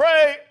need to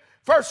pray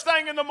first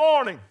thing in the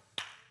morning.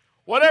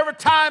 Whatever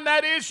time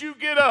that is, you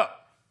get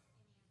up.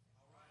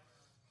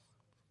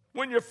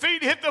 When your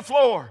feet hit the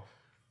floor,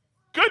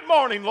 good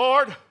morning,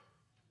 Lord.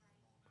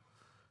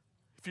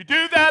 If you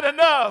do that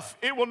enough,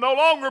 it will no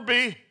longer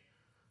be,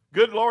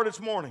 good Lord,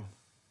 it's morning.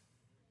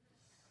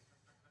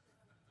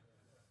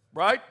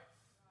 Right?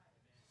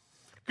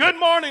 Good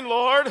morning,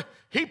 Lord.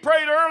 He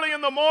prayed early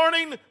in the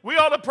morning. We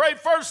ought to pray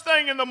first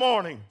thing in the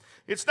morning.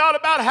 It's not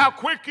about how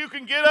quick you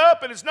can get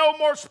up, and it's no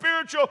more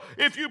spiritual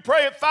if you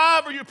pray at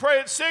 5 or you pray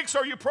at 6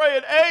 or you pray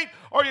at 8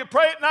 or you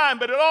pray at 9,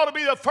 but it ought to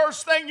be the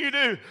first thing you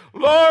do.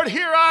 Lord,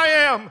 here I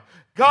am.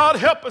 God,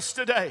 help us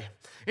today.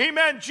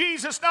 Amen.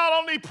 Jesus not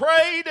only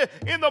prayed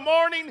in the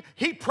morning,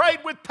 he prayed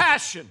with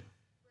passion.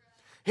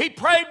 He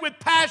prayed with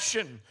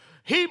passion.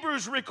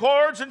 Hebrews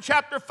records in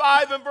chapter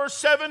 5 and verse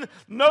 7,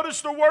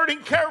 notice the wording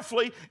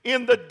carefully,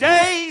 in the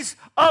days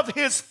of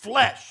his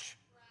flesh,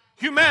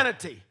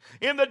 humanity,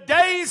 in the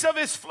days of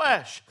his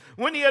flesh,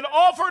 when he had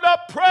offered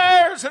up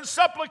prayers and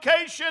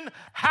supplication,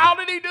 how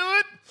did he do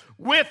it?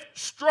 With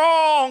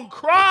strong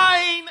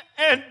crying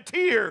and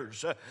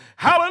tears.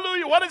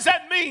 Hallelujah. What does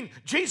that mean?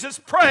 Jesus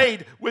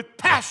prayed with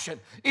passion,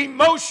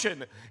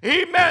 emotion.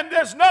 Amen.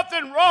 There's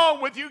nothing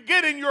wrong with you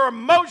getting your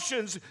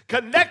emotions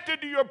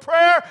connected to your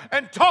prayer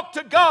and talk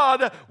to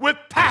God with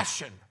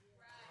passion.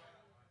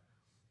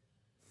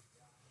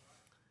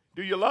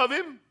 Do you love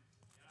him?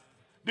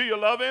 Do you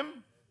love him?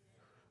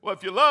 Well,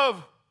 if you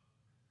love,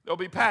 there'll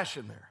be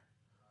passion there.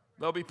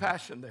 There'll be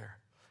passion there.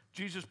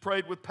 Jesus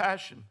prayed with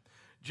passion.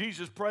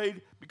 Jesus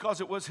prayed because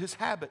it was his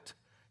habit.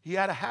 He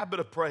had a habit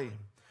of praying.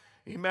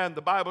 Amen.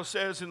 The Bible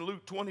says in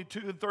Luke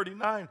 22 and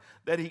 39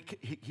 that he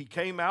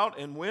came out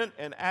and went,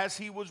 and as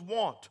he was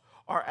wont,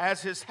 or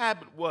as his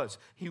habit was,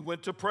 he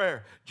went to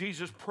prayer.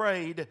 Jesus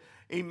prayed,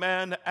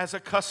 amen, as a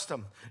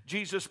custom.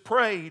 Jesus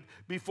prayed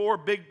before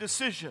big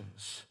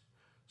decisions.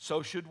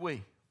 So should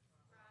we.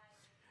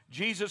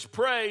 Jesus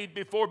prayed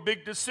before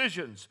big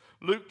decisions.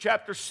 Luke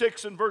chapter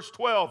 6 and verse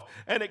 12.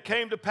 And it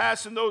came to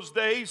pass in those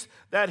days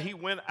that he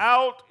went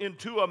out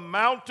into a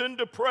mountain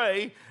to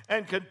pray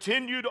and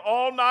continued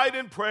all night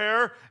in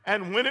prayer.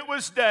 And when it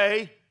was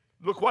day,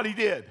 look what he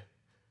did.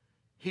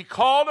 He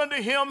called unto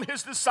him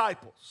his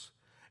disciples,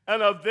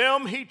 and of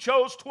them he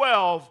chose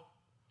 12,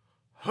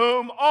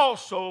 whom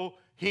also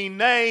he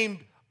named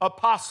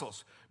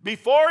apostles.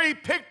 Before he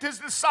picked his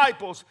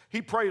disciples,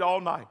 he prayed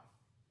all night.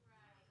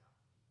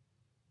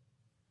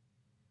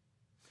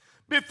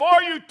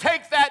 Before you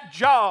take that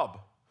job,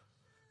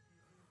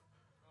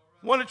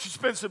 why don't you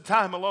spend some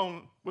time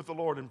alone with the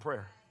Lord in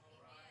prayer?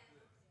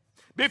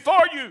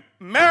 Before you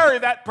marry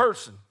that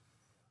person,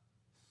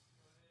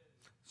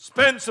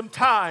 spend some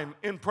time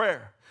in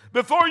prayer.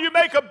 Before you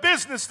make a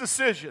business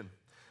decision,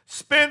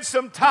 spend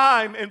some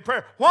time in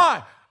prayer.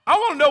 Why? I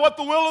want to know what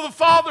the will of the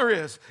Father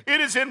is. It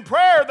is in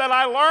prayer that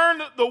I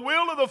learn the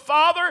will of the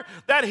Father,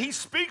 that He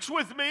speaks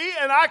with me,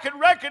 and I can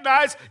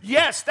recognize,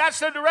 yes, that's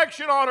the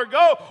direction I ought to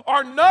go,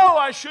 or no,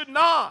 I should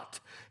not.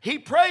 He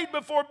prayed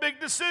before big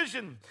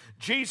decision.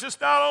 Jesus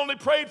not only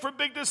prayed for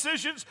big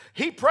decisions,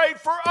 He prayed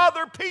for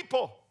other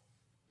people.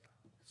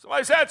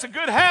 Somebody said it's a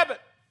good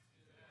habit.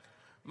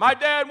 My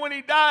dad, when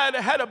he died,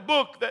 had a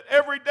book that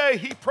every day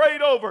he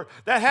prayed over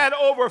that had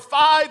over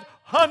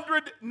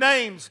 500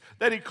 names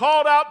that he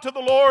called out to the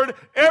Lord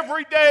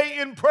every day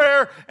in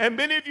prayer. And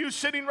many of you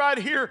sitting right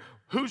here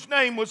whose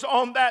name was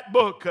on that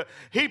book.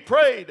 He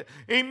prayed.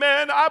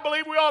 Amen. I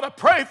believe we ought to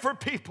pray for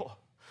people.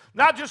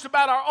 Not just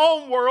about our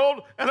own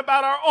world and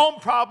about our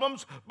own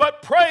problems,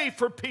 but pray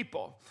for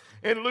people.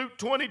 In Luke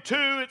 22,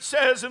 it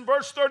says in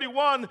verse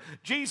 31,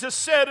 Jesus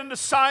said unto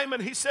Simon,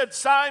 He said,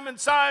 Simon,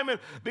 Simon,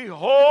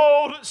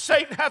 behold,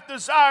 Satan hath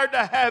desired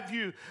to have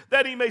you,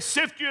 that he may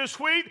sift you as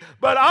wheat,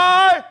 but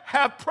I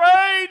have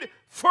prayed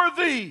for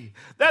thee,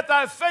 that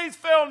thy faith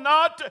fail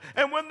not,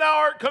 and when thou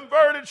art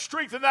converted,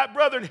 strengthen thy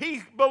brethren.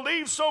 He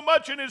believed so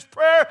much in his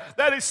prayer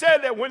that he said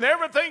that when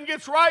everything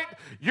gets right,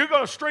 you're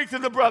going to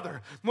strengthen the brother.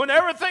 When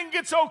everything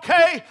gets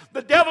okay,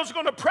 the devil's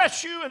going to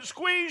press you and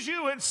squeeze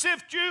you and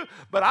sift you,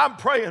 but I'm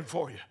praying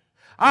for you.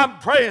 I'm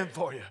praying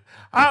for you.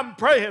 I'm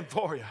praying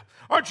for you.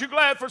 Aren't you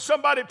glad for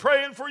somebody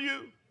praying for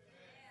you?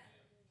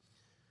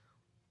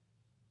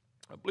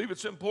 I believe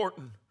it's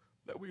important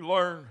that we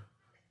learn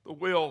the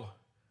will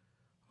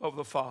of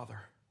the Father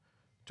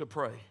to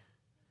pray.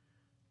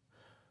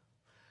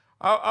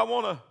 I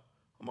want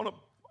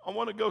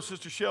to go,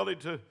 Sister Shelley,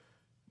 to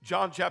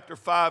John chapter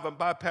 5. I'm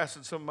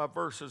bypassing some of my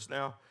verses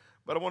now,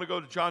 but I want to go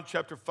to John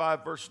chapter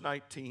 5, verse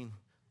 19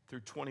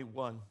 through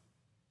 21.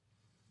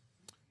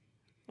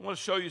 I want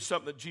to show you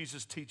something that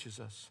Jesus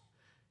teaches us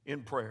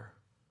in prayer.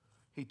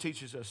 He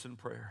teaches us in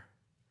prayer.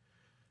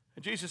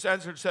 And Jesus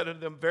answered and said unto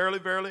them, Verily,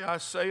 verily, I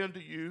say unto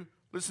you,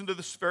 listen to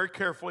this very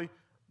carefully,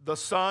 the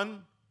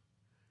Son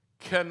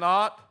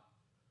cannot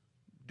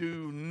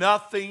do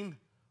nothing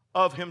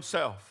of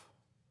himself.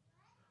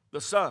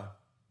 The Son.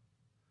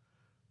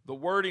 The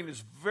wording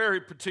is very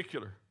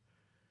particular.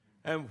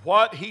 And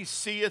what he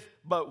seeth,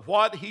 but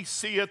what he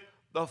seeth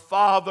the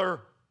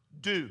Father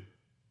do.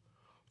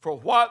 For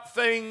what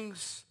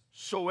things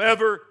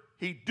soever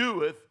he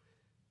doeth,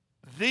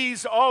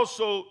 these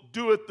also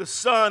doeth the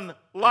Son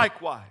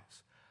likewise.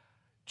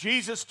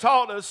 Jesus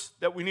taught us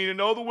that we need to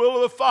know the will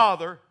of the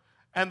Father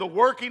and the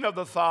working of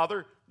the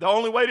Father. The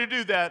only way to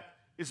do that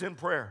is in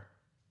prayer.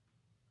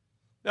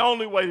 The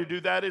only way to do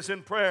that is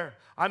in prayer.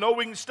 I know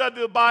we can study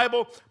the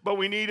Bible, but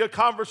we need a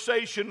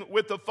conversation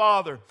with the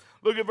Father.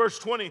 Look at verse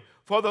 20.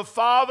 For the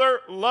Father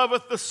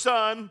loveth the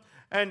Son,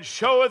 and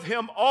showeth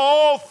him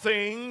all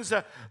things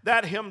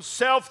that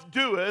himself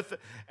doeth,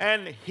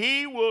 and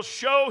he will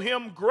show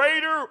him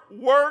greater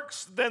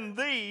works than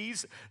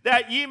these,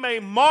 that ye may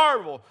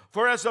marvel.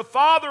 For as the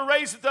Father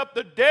raiseth up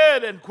the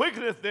dead and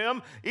quickeneth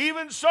them,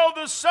 even so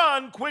the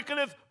Son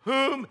quickeneth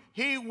whom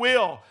he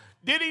will.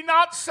 Did he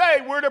not say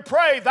we're to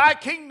pray, Thy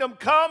kingdom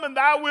come and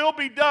Thy will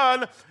be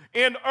done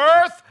in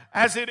earth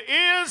as it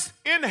is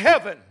in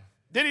heaven?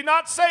 Did he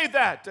not say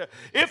that?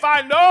 If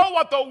I know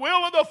what the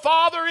will of the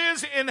Father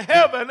is in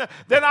heaven,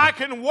 then I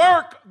can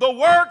work the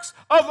works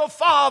of the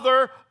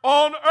Father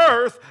on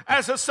earth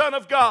as a Son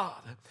of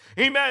God.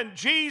 Amen.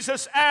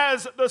 Jesus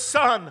as the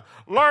Son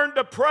learned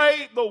to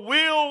pray the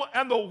will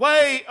and the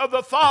way of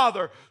the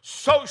Father.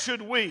 So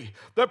should we.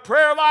 The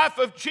prayer life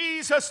of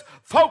Jesus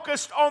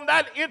focused on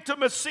that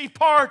intimacy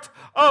part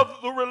of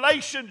the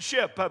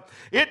relationship.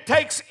 It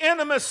takes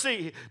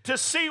intimacy to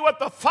see what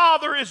the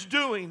Father is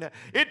doing.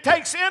 It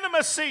takes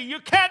intimacy. You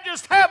can't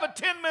just have a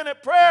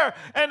 10-minute prayer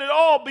and it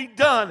all be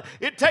done.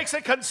 It takes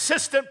a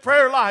consistent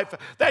prayer life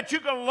that you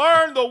can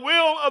learn the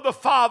will of the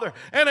Father.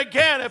 And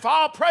again, if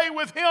I'll pray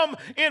with Him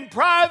in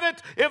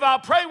private, if I'll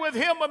pray with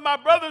Him with my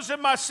brothers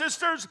and my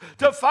sisters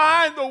to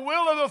find the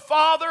will of the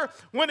Father,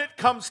 when it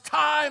comes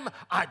time,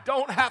 I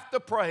don't have to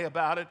pray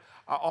about it.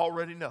 I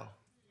already know.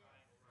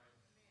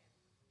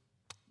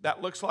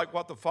 That looks like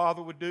what the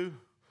Father would do,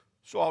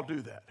 so I'll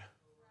do that.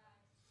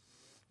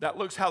 That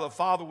looks how the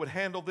Father would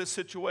handle this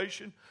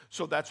situation,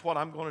 so that's what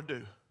I'm going to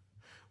do.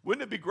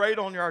 Wouldn't it be great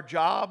on our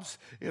jobs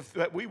if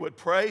that we would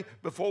pray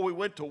before we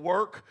went to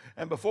work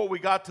and before we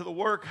got to the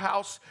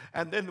workhouse,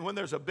 and then when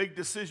there's a big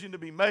decision to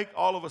be made,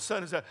 all of a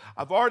sudden say,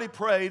 I've already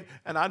prayed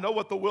and I know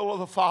what the will of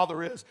the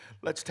Father is.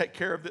 Let's take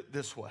care of it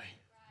this way.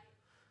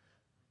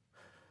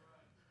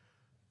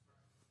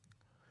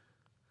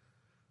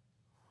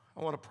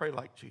 I want to pray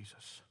like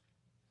Jesus.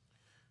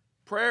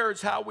 Prayer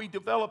is how we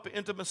develop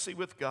intimacy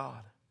with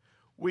God.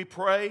 We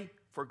pray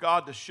for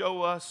God to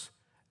show us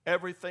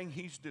everything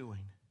He's doing.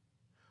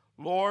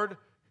 Lord,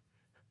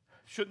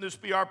 shouldn't this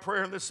be our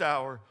prayer in this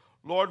hour?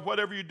 Lord,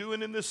 whatever you're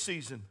doing in this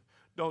season,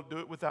 don't do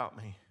it without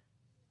me.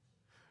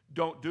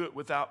 Don't do it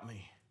without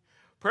me.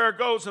 Prayer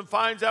goes and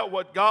finds out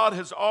what God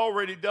has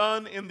already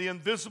done in the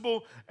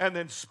invisible and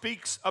then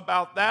speaks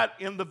about that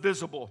in the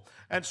visible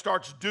and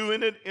starts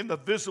doing it in the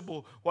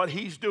visible, what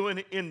He's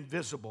doing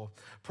invisible.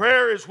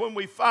 Prayer is when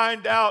we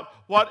find out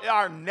what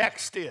our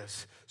next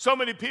is. So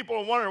many people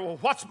are wondering, well,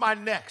 what's my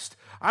next?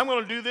 I'm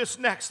going to do this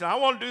next, and I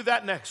want to do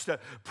that next.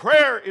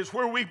 Prayer is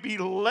where we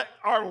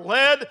are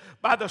led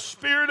by the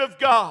Spirit of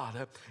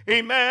God.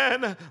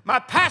 Amen. My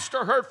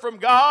pastor heard from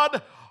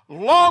God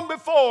long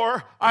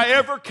before I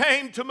ever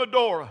came to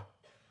Medora.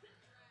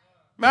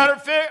 Matter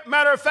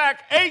of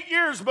fact, 8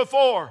 years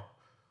before,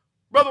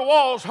 Brother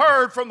Walls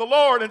heard from the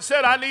Lord and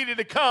said I needed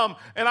to come,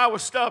 and I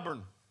was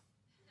stubborn.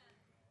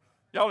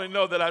 Y'all didn't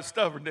know that I was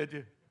stubborn, did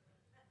you?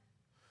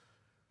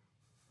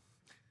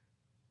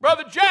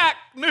 Brother Jack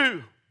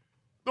knew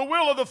the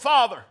will of the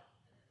Father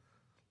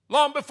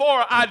long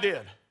before I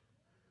did.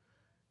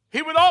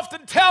 He would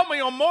often tell me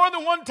on more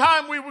than one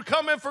time we would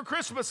come in for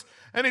Christmas,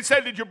 and he'd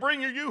say, did you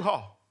bring your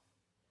U-Haul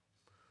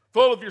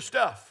full of your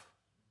stuff?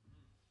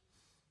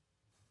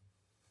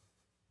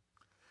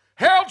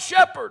 Harold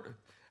Shepard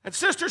and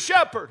Sister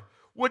Shepard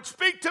would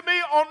speak to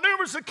me on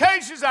numerous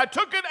occasions. I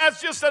took it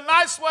as just a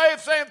nice way of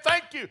saying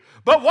thank you.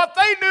 But what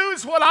they knew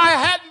is what I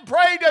hadn't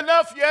prayed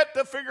enough yet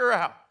to figure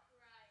out.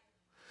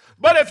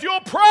 But if you'll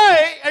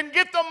pray and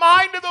get the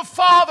mind of the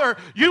Father,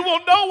 you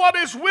will know what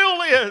His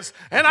will is.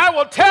 And I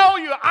will tell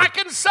you, I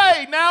can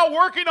say now,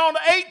 working on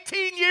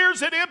 18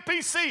 years at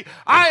MPC,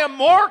 I am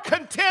more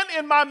content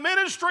in my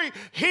ministry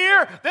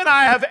here than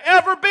I have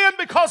ever been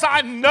because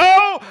I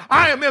know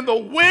I am in the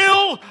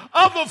will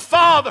of the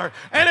Father.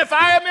 And if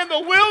I am in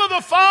the will of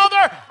the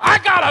Father, I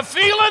got a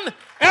feeling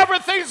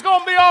everything's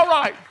going to be all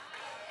right.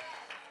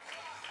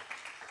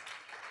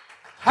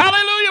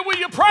 Hallelujah, will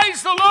you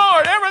praise the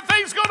Lord?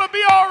 Everything's going to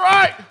be all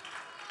right.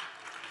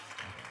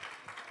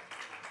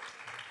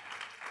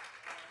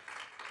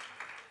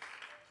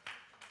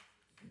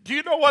 Do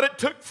you know what it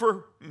took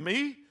for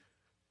me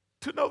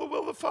to know the will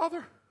of the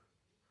Father?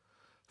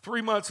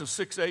 3 months of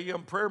 6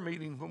 a.m. prayer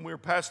meeting when we were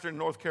pastoring in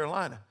North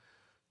Carolina.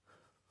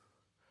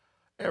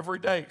 Every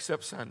day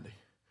except Sunday.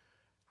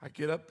 I'd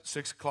get up at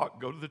 6 o'clock,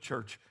 go to the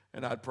church,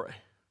 and I'd pray.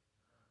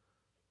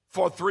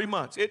 For 3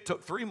 months. It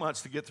took 3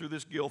 months to get through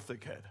this gill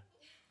thick head.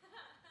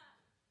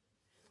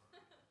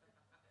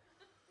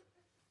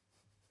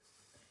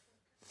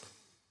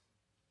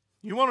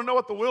 You want to know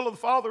what the will of the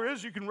Father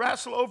is? You can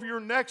wrestle over your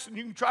necks and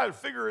you can try to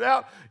figure it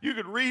out. You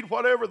can read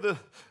whatever the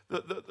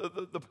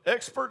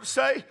experts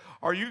say,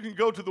 or you can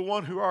go to the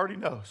one who already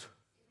knows,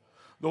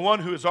 the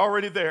one who is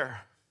already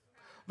there,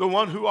 the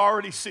one who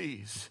already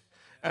sees,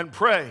 and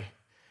pray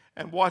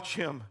and watch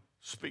Him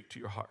speak to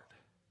your heart.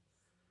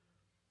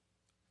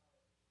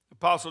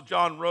 Apostle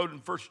John wrote in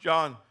 1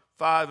 John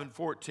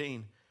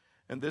 5:14,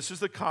 and this is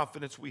the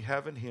confidence we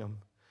have in Him,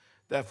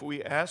 that if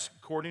we ask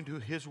according to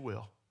His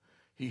will,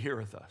 He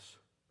heareth us.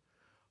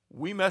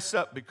 We mess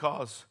up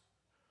because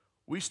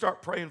we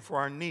start praying for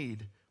our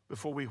need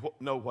before we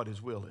know what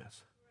His will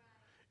is.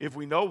 If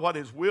we know what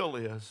His will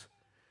is,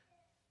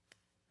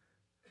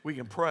 we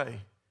can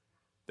pray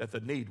that the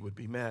need would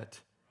be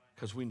met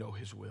because we know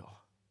His will.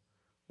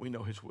 We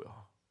know His will.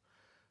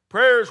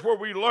 Prayer is where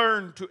we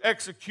learn to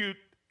execute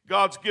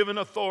God's given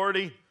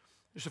authority.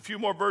 There's a few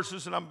more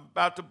verses, and I'm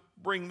about to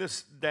bring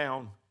this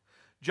down.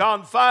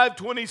 John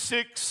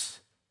 5:26.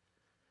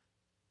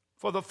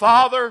 For the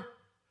Father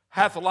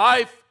hath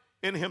life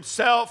in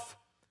Himself,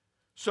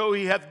 so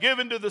He hath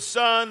given to the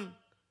Son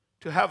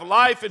to have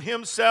life in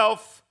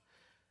Himself,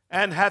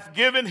 and hath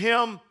given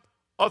Him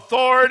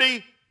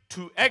authority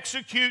to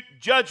execute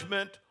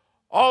judgment,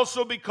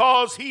 also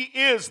because He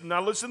is,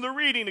 now listen to the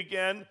reading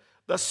again,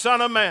 the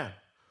Son of Man.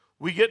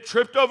 We get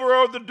tripped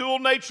over the dual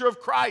nature of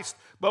Christ,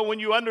 but when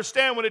you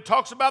understand when it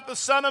talks about the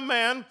Son of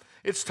Man,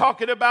 it's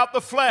talking about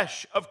the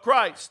flesh of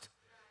Christ.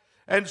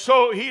 And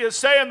so He is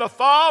saying the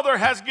Father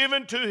has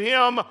given to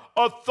Him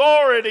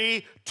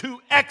authority to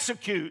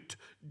execute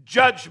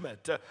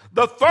judgment.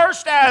 The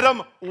first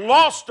Adam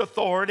lost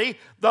authority.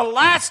 The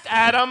last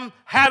Adam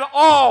had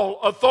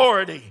all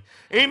authority.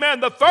 Amen.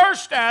 The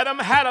first Adam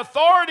had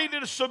authority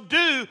to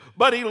subdue,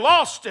 but he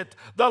lost it.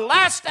 The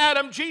last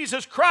Adam,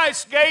 Jesus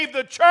Christ, gave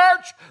the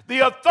church the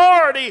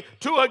authority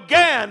to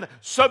again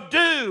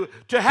subdue,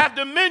 to have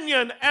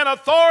dominion and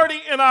authority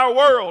in our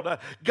world.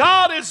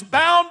 God is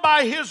bound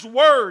by His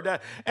word.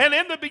 And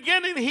in the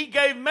beginning, He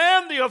gave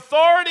man the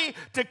authority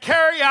to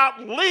carry out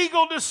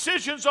legal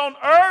decisions on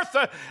earth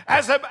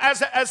as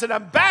an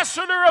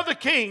ambassador of the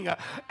King.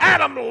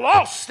 Adam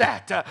lost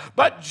that.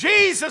 But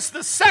Jesus,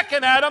 the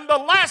second Adam, the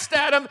last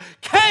Adam,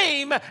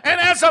 came and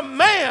as a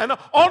man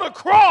on a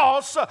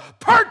cross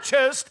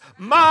purchased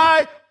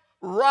my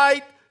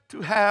right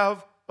to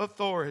have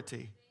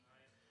authority.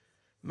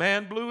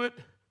 Man blew it,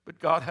 but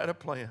God had a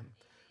plan.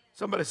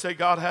 Somebody say,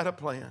 God had a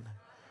plan.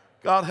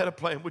 God had a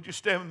plan. Would you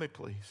stand with me,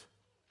 please?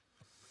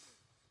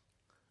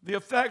 The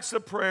effects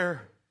of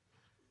prayer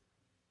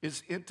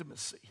is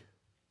intimacy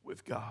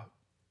with God.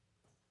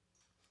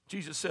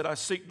 Jesus said, I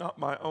seek not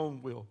my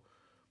own will,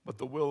 but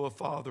the will of the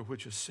Father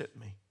which has sent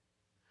me.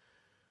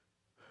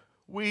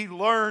 We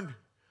learn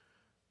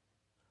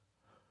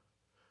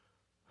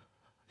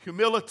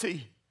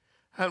humility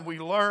and we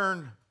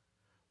learn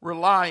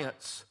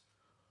reliance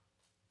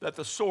that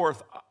the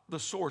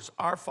source,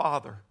 our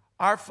Father,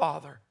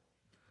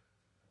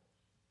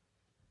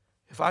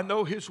 if I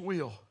know His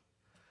will,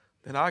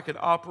 then I can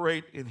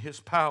operate in His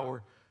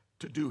power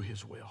to do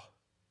His will.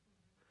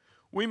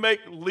 We make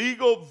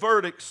legal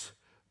verdicts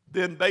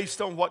then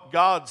based on what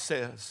God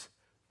says,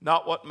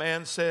 not what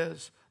man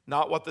says,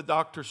 not what the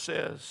doctor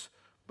says,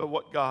 but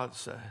what God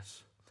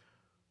says.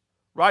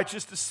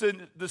 Righteous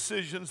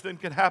decisions then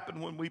can happen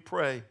when we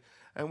pray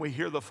and we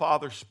hear the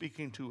Father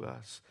speaking to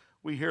us.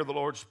 We hear the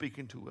Lord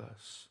speaking to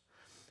us.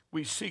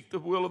 We seek the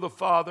will of the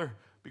Father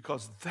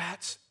because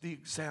that's the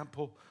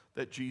example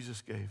that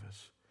Jesus gave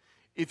us.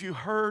 If you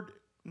heard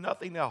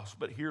nothing else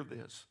but hear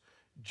this,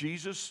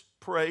 Jesus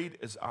prayed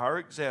as our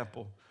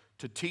example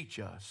to teach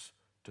us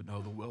to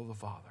know the will of the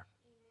Father.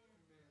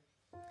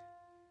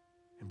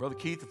 And Brother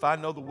Keith, if I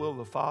know the will of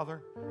the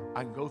Father,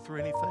 I can go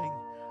through anything.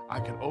 I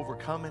can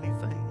overcome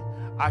anything.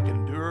 I can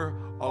endure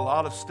a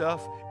lot of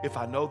stuff if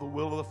I know the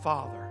will of the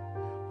Father.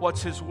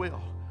 What's His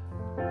will?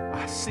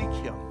 I seek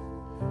Him.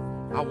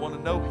 I want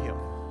to know Him.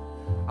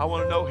 I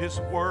want to know His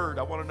Word.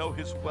 I want to know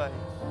His way.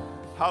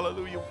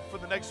 Hallelujah. For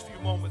the next few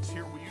moments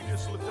here, will you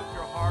just lift up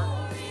your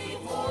heart to the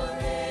Lord?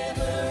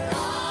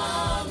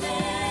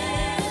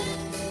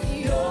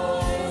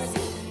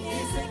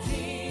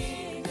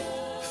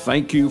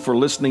 Thank you for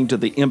listening to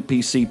the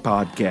MPC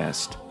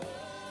podcast.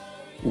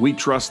 We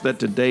trust that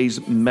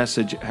today's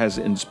message has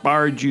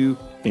inspired you,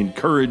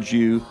 encouraged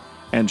you,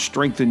 and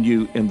strengthened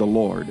you in the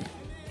Lord.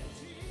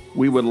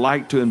 We would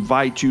like to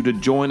invite you to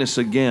join us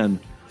again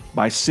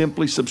by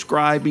simply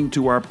subscribing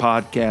to our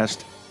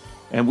podcast,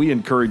 and we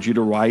encourage you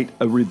to write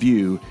a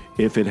review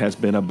if it has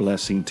been a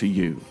blessing to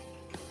you.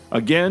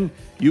 Again,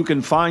 you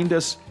can find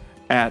us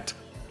at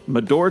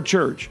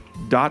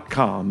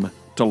medorachurch.com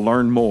to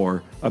learn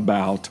more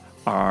about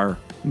our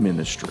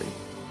ministry.